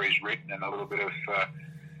stories written, and a bit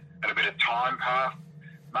of time passed,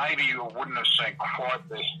 maybe you wouldn't have seen quite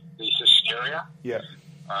the hysteria. Yeah.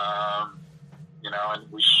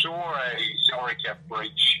 And we saw a salary cap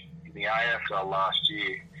breach in the AFL last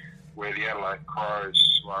year, where the Adelaide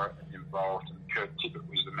Crows were involved, and Kurt Tippett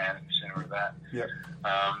was the man at the centre of that. Yep.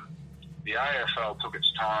 The AFL took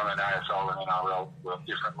its time, and AFL and NRL work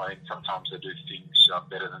differently. Sometimes they do things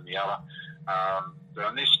better than the other. But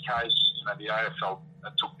in this case, the AFL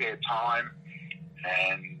took their time,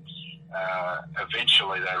 and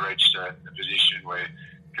eventually they reached a position where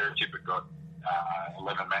Kurt Tippett got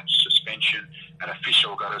 11-match suspension, an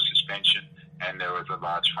official got a suspension, and there was a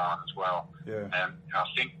large fine as well. Yeah. And I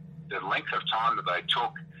think the length of time that they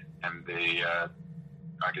took, and the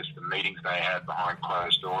meetings they had behind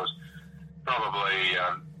closed doors, probably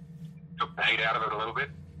took the heat out of it a little bit.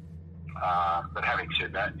 But having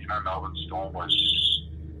said that, Melbourne Storm was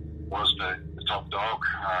the top dog.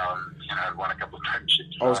 Won a couple of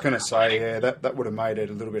premierships. I was going to say, that would have made it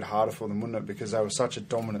a little bit harder for them, wouldn't it? Because they were such a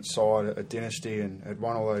dominant side, a dynasty, and had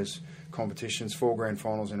won all those competitions, 4 grand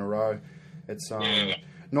finals in a row. It's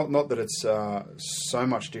not that it's so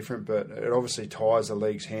much different, but it obviously ties the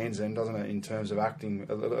league's hands then, doesn't it, in terms of acting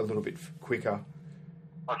a little bit quicker.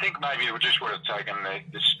 I think maybe it just would have taken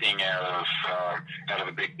the sting out of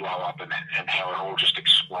the big blow up and how it all just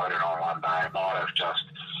exploded on one day. It might have just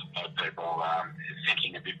had people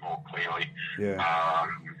thinking a bit more clearly. Yeah.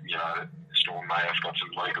 Storm may have got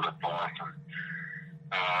some legal advice,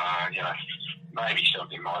 and maybe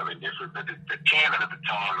something might have been different. But the chairman at the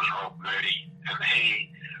time was Rob Moody, and he's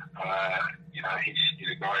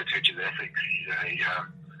a guy who teaches ethics.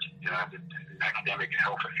 He's an academic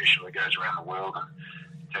health official who goes around the world and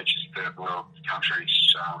teaches third world countries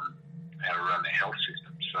how to run their health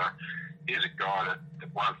system. So here's a guy that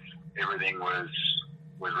once everything was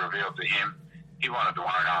revealed to him, he wanted to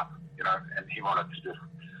own up, and he wanted to just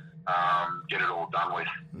get it all done with.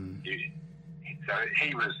 So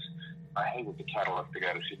he was the catalyst to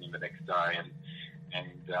go to Sydney the next day, and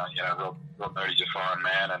Rob Moody's a foreign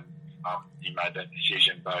man, and he made that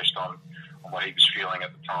decision based on what he was feeling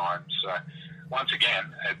at the time. So once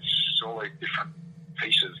again, it's all these different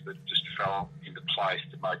pieces that just fell into place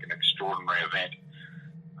to make an extraordinary event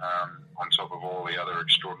on top of all the other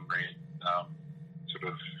extraordinary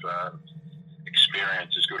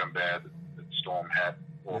experiences, good and bad, that Storm had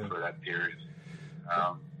all through that period.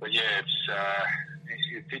 But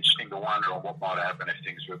it's interesting to wonder on what might happen if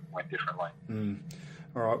things went differently.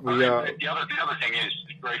 All right. The other thing is,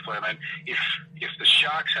 briefly, if the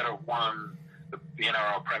Sharks had won the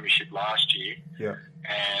NRL premiership last year,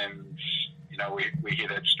 and we hear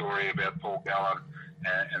that story about Paul Gallen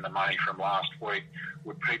and the money from last week,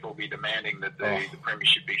 would people be demanding that the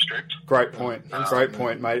premiership be stripped? Great point. Great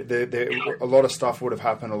point, mate. A lot of stuff would have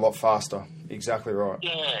happened a lot faster. Exactly right.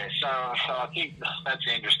 Yeah, so I think that's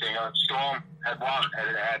interesting. Storm had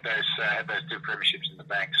those two premierships in the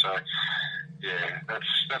bank. So yeah,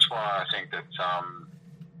 that's why I think that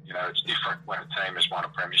it's different when a team has won a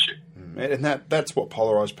premiership. And that's what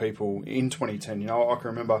polarised people in 2010. I can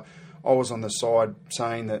remember I was on the side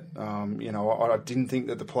saying that I didn't think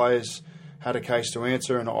that the players had a case to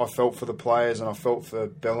answer, and I felt for the players and I felt for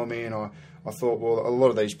Bellamy, and I thought, well, a lot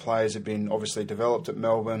of these players have been obviously developed at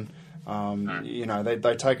Melbourne.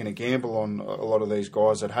 They'd taken a gamble on a lot of these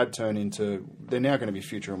guys that had turned into, they're now going to be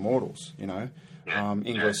future immortals,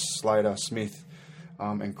 Inglis, Slater, Smith,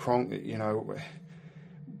 and Cronk,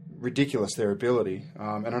 ridiculous their ability.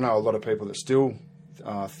 And I know a lot of people that still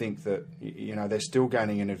think that, they're still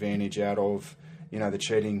gaining an advantage out of, the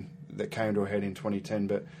cheating that came to a head in 2010,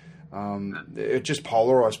 but it just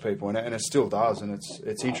polarised people, and it still does, and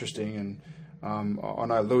it's interesting. And I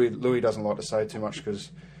know Louis doesn't like to say too much because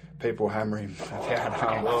people hammer him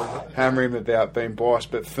about being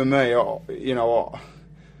biased. But for me, I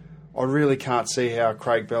really can't see how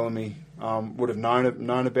Craig Bellamy would have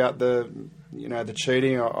known about the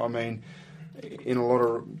cheating. I mean, in a lot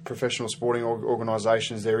of professional sporting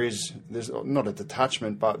organisations, there's not a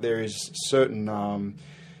detachment, but there is certain.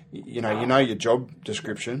 You know your job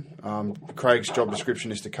description. Craig's job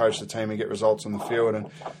description is to coach the team and get results on the field,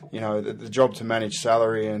 and the job to manage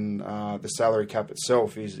salary and the salary cap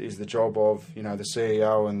itself is the job of the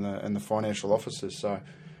CEO and the financial officers. So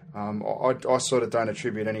I sort of don't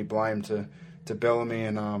attribute any blame to Bellamy,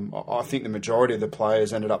 and I think the majority of the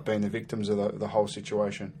players ended up being the victims of the whole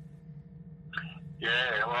situation.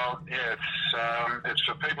 Yeah, well, it's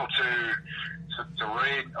for people to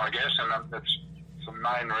read, I guess, and that's the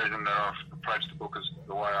main reason that I've approached the book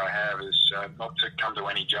the way I have is not to come to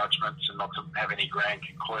any judgments and not to have any grand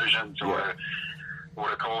conclusions or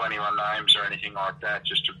to call anyone names or anything like that.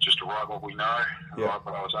 Just to write what we know, write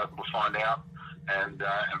what I was able to find out, and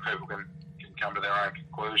people can come to their own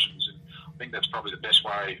conclusions. And I think that's probably the best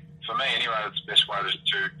way for me, anyway. It's the best way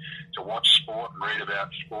to watch sport and read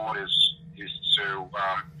about sport is to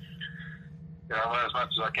learn as much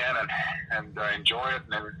as I can and enjoy it.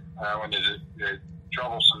 And then when there's a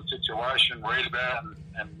troublesome situation, read about it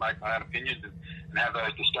and make my own opinions and have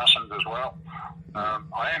those discussions as well.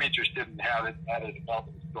 I am interested in how they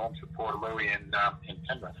developed the Storm supporter Louis in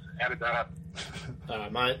Penrith. How did that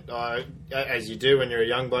happen? Mate, as you do when you're a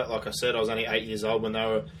young bloke, like I said, I was only 8 years old when they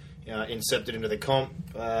were incepted into the comp.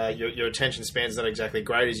 Your attention span's not exactly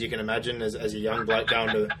great, as you can imagine, as a young bloke going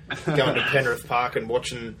to Penrith Park and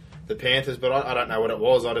watching the Panthers, but I don't know what it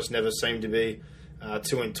was. I just never seemed to be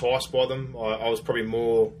too enticed by them. I was probably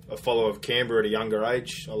more a follower of Canberra at a younger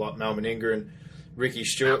age. I like Mal Meninga and Ricky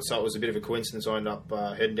Stewart, so it was a bit of a coincidence I ended up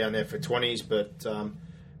heading down there for 20s. But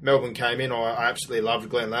Melbourne came in. I absolutely loved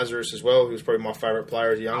Glenn Lazarus as well. He was probably my favourite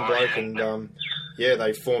player as a young bloke. And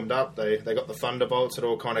they formed up. They got the Thunderbolts. It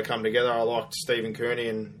all kind of come together. I liked Stephen Kearney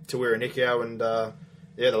and Tawira Nikau, and the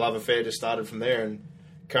love affair just started from there. And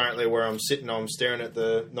currently where I'm sitting, I'm staring at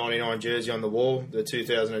the 99 jersey on the wall, the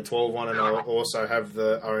 2012 one, and I also have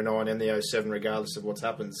the 09 and the 07 regardless of what's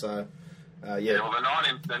happened. So, well, the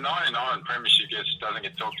 99 premiership just doesn't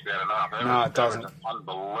get talked about enough. No, it doesn't. It was an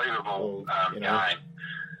unbelievable game.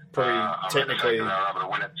 Probably technically... They were able to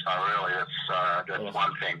win it, so really that's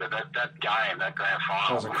one thing. But that game, that grand final...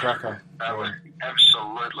 That was a cracker. That was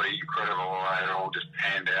absolutely incredible. It all just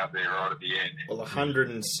panned out there right at the end. Well,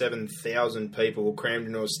 107,000 people crammed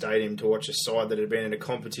into a stadium to watch a side that had been in a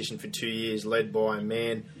competition for 2 years, led by a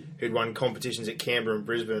man who'd won competitions at Canberra and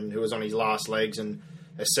Brisbane, who was on his last legs, and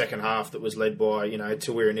a second half that was led by,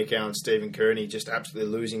 Tawira Nikau and Stephen Kearney, just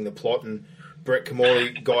absolutely losing the plot, and Brett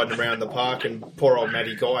Kamali guiding around the park, and poor old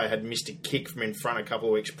Matty Guy had missed a kick from in front a couple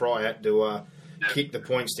of weeks prior, had to kick the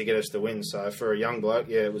points to get us the win. So for a young bloke,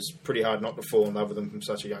 it was pretty hard not to fall in love with them from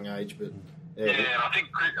such a young age. But and I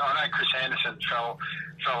know Chris Anderson fell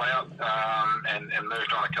out and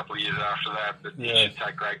moved on a couple of years after that, but he should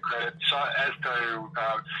take great credit. So as to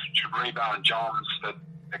Rebo and Johns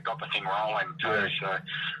that got the thing rolling too. So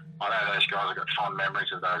I know those guys have got fond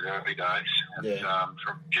memories of those early days, and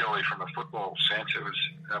purely from a football sense,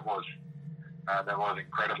 that was That was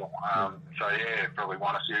incredible. So yeah, probably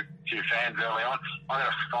won a few fans early on. I got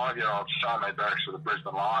a 5-year-old son who barracks for the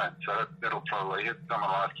Brisbane Lions, so that'll probably hit. Someone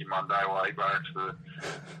will ask him one day why he barracks for the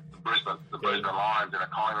Brisbane Lions in a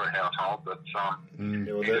Collingwood household, but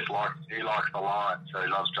he likes the Lions, so he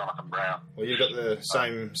loves Jonathan Brown. Well, you've got the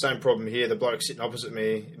same problem here. The bloke sitting opposite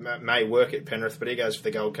me may work at Penrith, but he goes for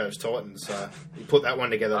the Gold Coast Titans. So you put that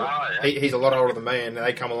one together. Oh, yeah. He's a lot older than me, and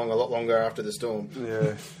they come along a lot longer after the Storm.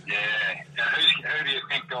 Yeah. Yeah. Now, who do you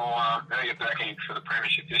think who are you backing for the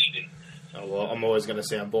premiership this year? Oh, well, I'm always going to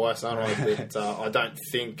sound biased, aren't I? But I don't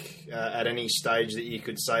think at any stage that you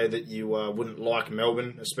could say that you wouldn't like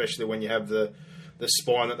Melbourne, especially when you have the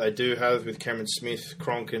spine that they do have with Cameron Smith,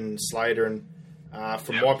 Cronk and Slater. And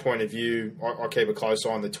from my point of view, I keep a close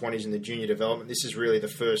eye on the 20s and the junior development. This is really the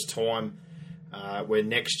first time where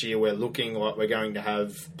next year we're looking like we're going to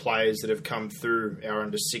have players that have come through our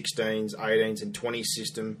under-16s, 18s and 20s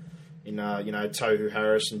system in, Tohu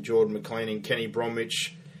Harris and Jordan McLean and Kenny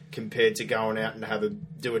Bromwich, compared to going out and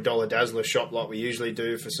do a dollar dazzler shop like we usually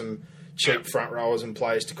do for some cheap front rowers and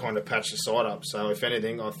players to kind of patch the side up. So if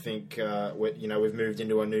anything, I think we've moved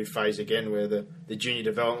into a new phase again where the junior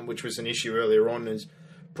development, which was an issue earlier on, is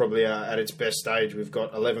probably at its best stage. We've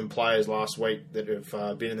got 11 players last week that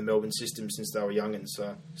have been in the Melbourne system since they were youngins,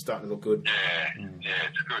 so starting to look good. Yeah,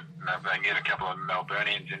 it's good. If they can get a couple of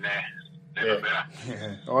Melburnians in there, they're better.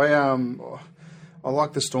 Yeah, I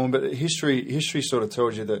like the Storm, but history sort of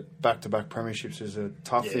tells you that back-to-back premierships is a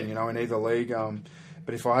tough thing, in either league.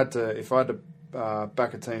 But if I had to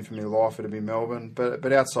back a team for my life, it'd be Melbourne.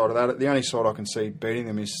 But outside of that, the only side I can see beating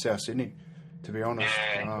them is South Sydney, to be honest.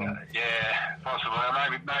 Yeah, possibly.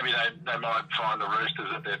 Maybe they might find the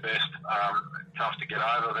Roosters at their best. Tough to get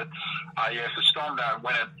over, but if the Storm don't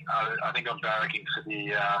win it, I think I'm barracking for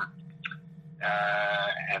the.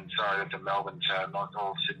 And sorry, that's a Melbourne term. Not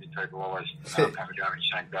all Sydney people always have a go at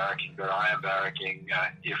saying barracking, but I am barracking.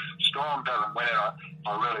 If Storm doesn't win it,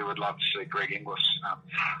 I really would love to see Greg Inglis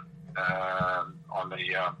on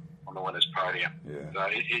the winners' podium. Yeah. So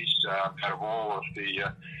he's out of all of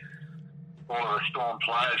the Storm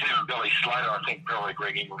players, even Billy Slater, I think probably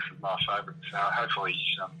Greg Inglis is my favourite. So hopefully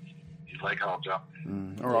his leg holds up.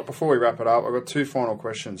 All right, before we wrap it up, I've got two final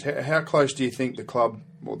questions. How close do you think the club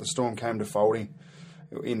or the Storm came to folding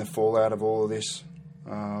in the fallout of all of this,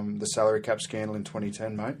 the salary cap scandal in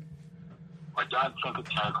 2010, mate? I don't think it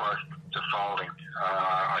came close to folding.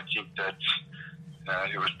 I think that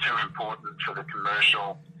it was too important for the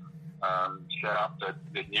commercial setup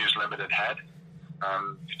that News Limited had,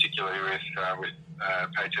 particularly with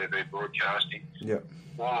pay TV broadcasting. Yep.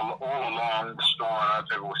 All along the Storm, I know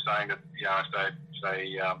people were saying that if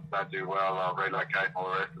they don't do well, they'll relocate and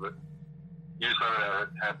all the rest of it. News Limited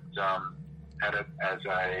had it as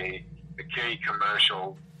a key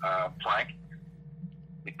commercial plank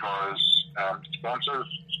because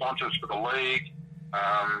sponsors for the league,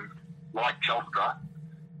 like Telstra,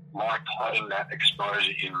 liked having that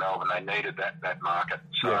exposure in Melbourne. They needed that market.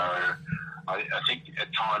 So I think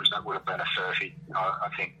at times that would have been a furphy. I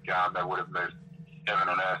think they would have moved heaven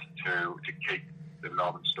and earth to keep the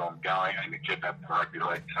Melbourne Storm going and to keep that rugby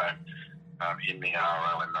league team in the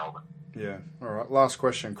NRL in Melbourne. Yeah. All right. Last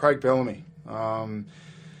question. Craig Bellamy,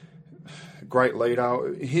 great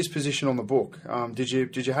leader. His position on the book. Did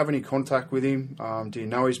you have any contact with him? Do you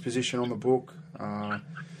know his position on the book?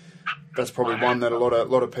 That's probably one that a lot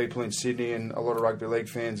of people in Sydney and a lot of rugby league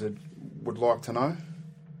fans would like to know.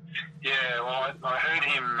 Yeah, well, I heard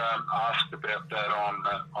him asked about that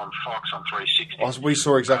on Fox on 360. We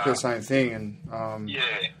saw exactly the same thing, and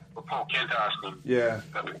well, Paul Kent asked him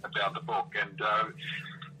about the book, and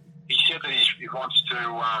he said that he wants to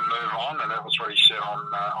move on, and that was what he said on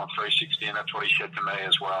 360, and that's what he said to me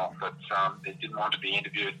as well. But he didn't want to be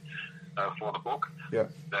interviewed for the book. Yeah.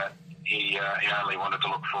 That he only wanted to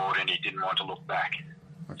look forward, and he didn't want to look back.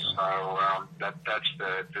 Okay. So that's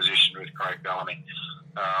the position with Craig Bellamy.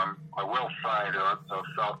 I will say that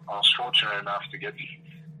I was fortunate enough to get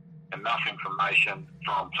enough information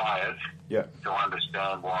from players to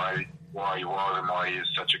understand why he was and why he is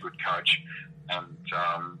such a good coach. And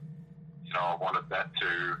I wanted that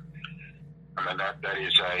to. I mean, that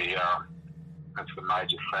is that's the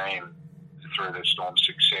major theme through the Storm's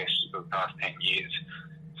success for the past 10 years.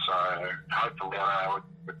 So hopefully, I don't know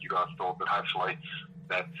what you guys thought, but hopefully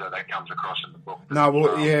that comes across in the book. No,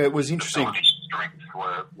 well, it was interesting. His strengths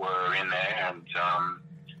were in there, and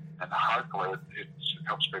hopefully it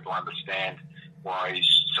helps people understand why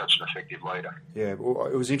he's such an effective leader. Yeah, well,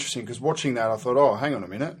 it was interesting because watching that, I thought, oh, hang on a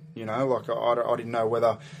minute, I didn't know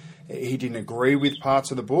whether he didn't agree with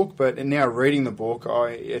parts of the book, but now reading the book,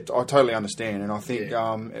 I totally understand, and I think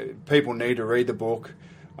people need to read the book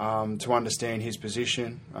to understand his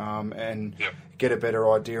position and get a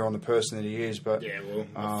better idea on the person that he is. But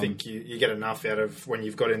I think you get enough out of when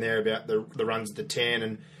you've got in there about the runs at the 10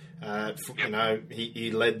 and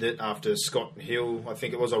he led it after Scott Hill, I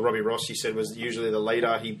think it was, or Robbie Ross, he said, was usually the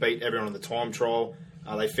leader. He beat everyone on the time trial.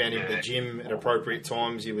 They found him at the gym at appropriate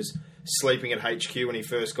times. He was sleeping at HQ when he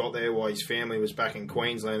first got there while his family was back in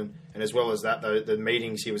Queensland. And as well as that, the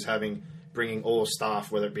meetings he was having, bringing all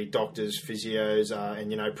staff, whether it be doctors, physios,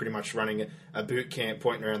 and, pretty much running a boot camp,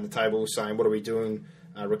 pointing around the table saying, what are we doing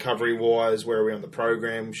recovery-wise? Where are we on the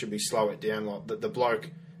program? Should we slow it down? Like the bloke,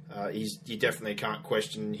 you definitely can't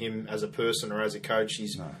question him as a person or as a coach.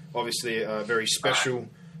 He's obviously a very special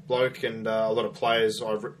bloke, and a lot of players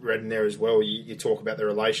I've read in there as well. You talk about their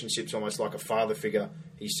relationships almost like a father figure.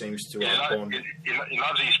 He seems to bond. He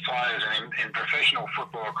loves his players, and in professional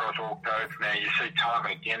football across all codes now, you see time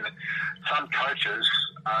and again that some coaches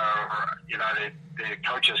are, they're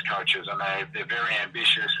coaches, and they're very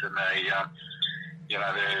ambitious, and they've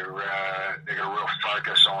got a real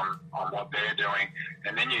focus on what they're doing,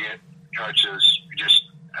 and then you get coaches who just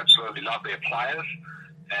absolutely love their players.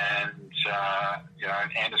 And,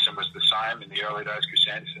 Anderson was the same in the early days, Chris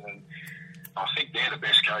Anderson. And I think they're the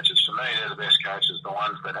best coaches. For me, they're the best coaches, the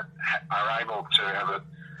ones that are able to have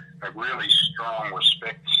a really strong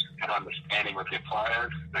respect and understanding with their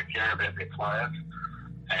players, that care about their players.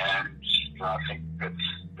 And I think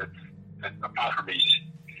that's apart from his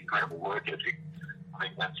incredible work ethic, I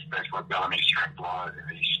think that's where Bellamy's strength lies.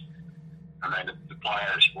 The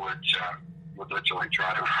players would literally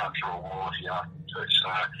try to run through a wall if you asked them to. So,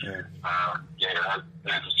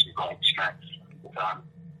 there's some great strengths.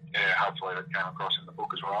 Hopefully that came across in the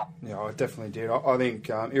book as well. Yeah, I definitely did. I think,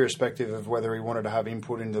 irrespective of whether he wanted to have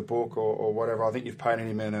input into the book or whatever, I think you've painted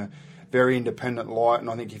him in a very independent light, and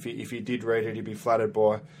I think if he did read it, he'd be flattered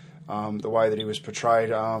by the way that he was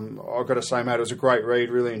portrayed. I've got to say, mate, it was a great read.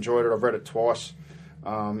 Really enjoyed it. I've read it twice.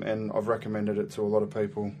 And I've recommended it to a lot of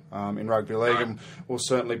people in rugby league, and we'll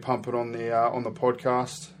certainly pump it on the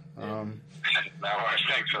podcast. No worries,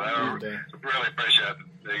 thanks for that. I really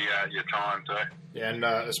appreciate your time too. Yeah, and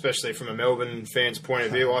especially from a Melbourne fan's point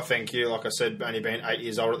of view, I thank you. Like I said, only being 8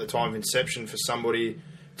 years old at the time of inception, for somebody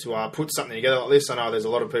to put something together like this. I know there's a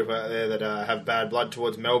lot of people out there that have bad blood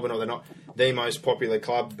towards Melbourne, or they're not the most popular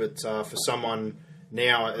club, but for someone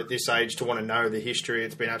now at this age to want to know the history,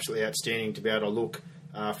 it's been absolutely outstanding to be able to look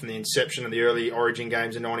from the inception of the early Origin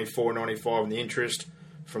games in 94, 95 and the interest,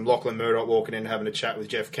 from Lachlan Murdoch walking in, having a chat with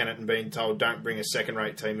Jeff Kennett and being told don't bring a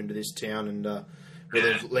second-rate team into this town, and where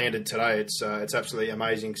they've landed today. It's absolutely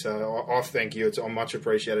amazing. So I thank you. I'm much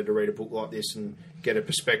appreciated to read a book like this and get a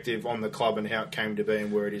perspective on the club and how it came to be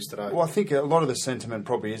and where it is today. Well, I think a lot of the sentiment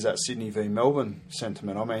probably is that Sydney v Melbourne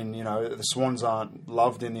sentiment. I mean, the Swans aren't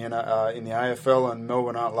loved in the AFL and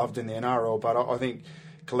Melbourne aren't loved in the NRL, but I think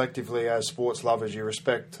collectively as sports lovers you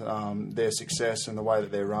respect their success and the way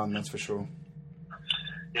that they're run, that's for sure.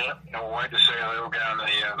 Yeah, and we'll wait to see how they all go in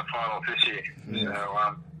the final this year. Yeah.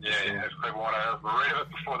 So, if people want to read it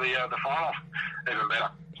before the final, even better.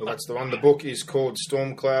 Well, that's the one. The book is called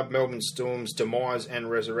Storm Cloud, Melbourne Storm's Demise and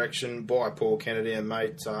Resurrection by Paul Kennedy. And,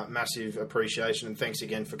 mate, massive appreciation, and thanks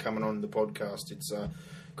again for coming on the podcast. It's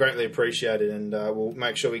greatly appreciated, and we'll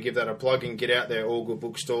make sure we give that a plug and get out there, all good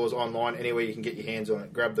bookstores, online, anywhere you can get your hands on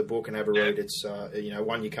it. Grab the book and have a read. It's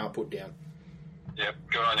one you can't put down. Yep,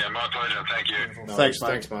 good on you. My pleasure. Thank you. No, thanks,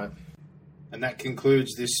 mate. And that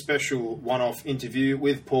concludes this special one-off interview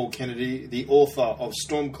with Paul Kennedy, the author of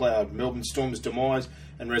Storm Cloud, Melbourne Storm's Demise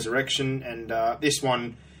and Resurrection. And this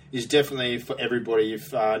one is definitely for everybody,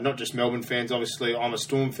 if not just Melbourne fans. Obviously, I'm a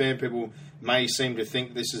Storm fan. People may seem to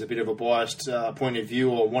think this is a bit of a biased point of view,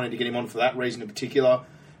 or wanting to get him on for that reason in particular,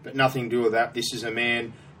 but nothing to do with that. This is a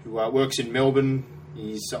man who works in Melbourne.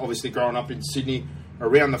 He's obviously grown up in Sydney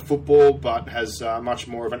around the football, but has much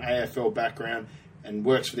more of an AFL background and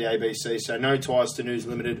works for the ABC, so no ties to News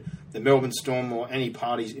Limited, the Melbourne Storm, or any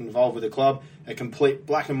parties involved with the club. A complete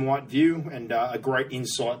black and white view, and a great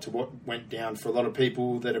insight to what went down for a lot of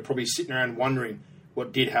people that are probably sitting around wondering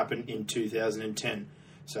what did happen in 2010.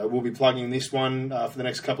 So we'll be plugging this one for the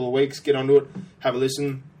next couple of weeks. Get onto it, have a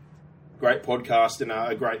listen. Great podcast, and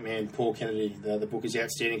a great man, Paul Kennedy. The book is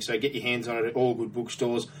outstanding, so get your hands on it at all good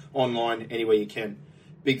bookstores, online, anywhere you can.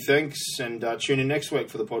 Big thanks, and tune in next week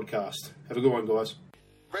for the podcast. Have a good one, guys.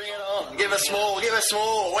 Bring it on. Give us more. Give us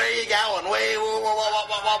more. Where are you going?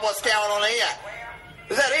 What's going on here?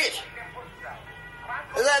 Is that it?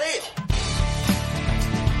 Is that it?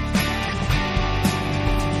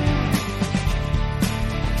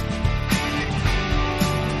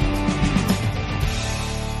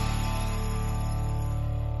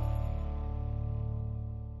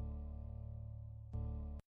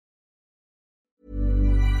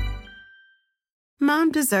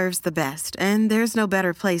 Mom deserves the best, and there's no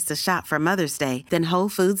better place to shop for Mother's Day than Whole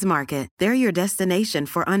Foods Market. They're your destination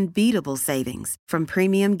for unbeatable savings, from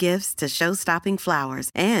premium gifts to show-stopping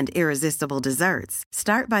flowers and irresistible desserts.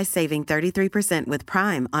 Start by saving 33% with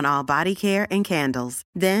Prime on all body care and candles.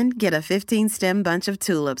 Then get a 15-stem bunch of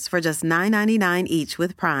tulips for just $9.99 each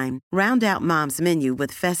with Prime. Round out Mom's menu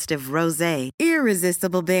with festive rosé,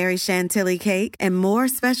 irresistible berry chantilly cake, and more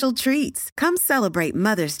special treats. Come celebrate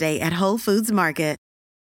Mother's Day at Whole Foods Market.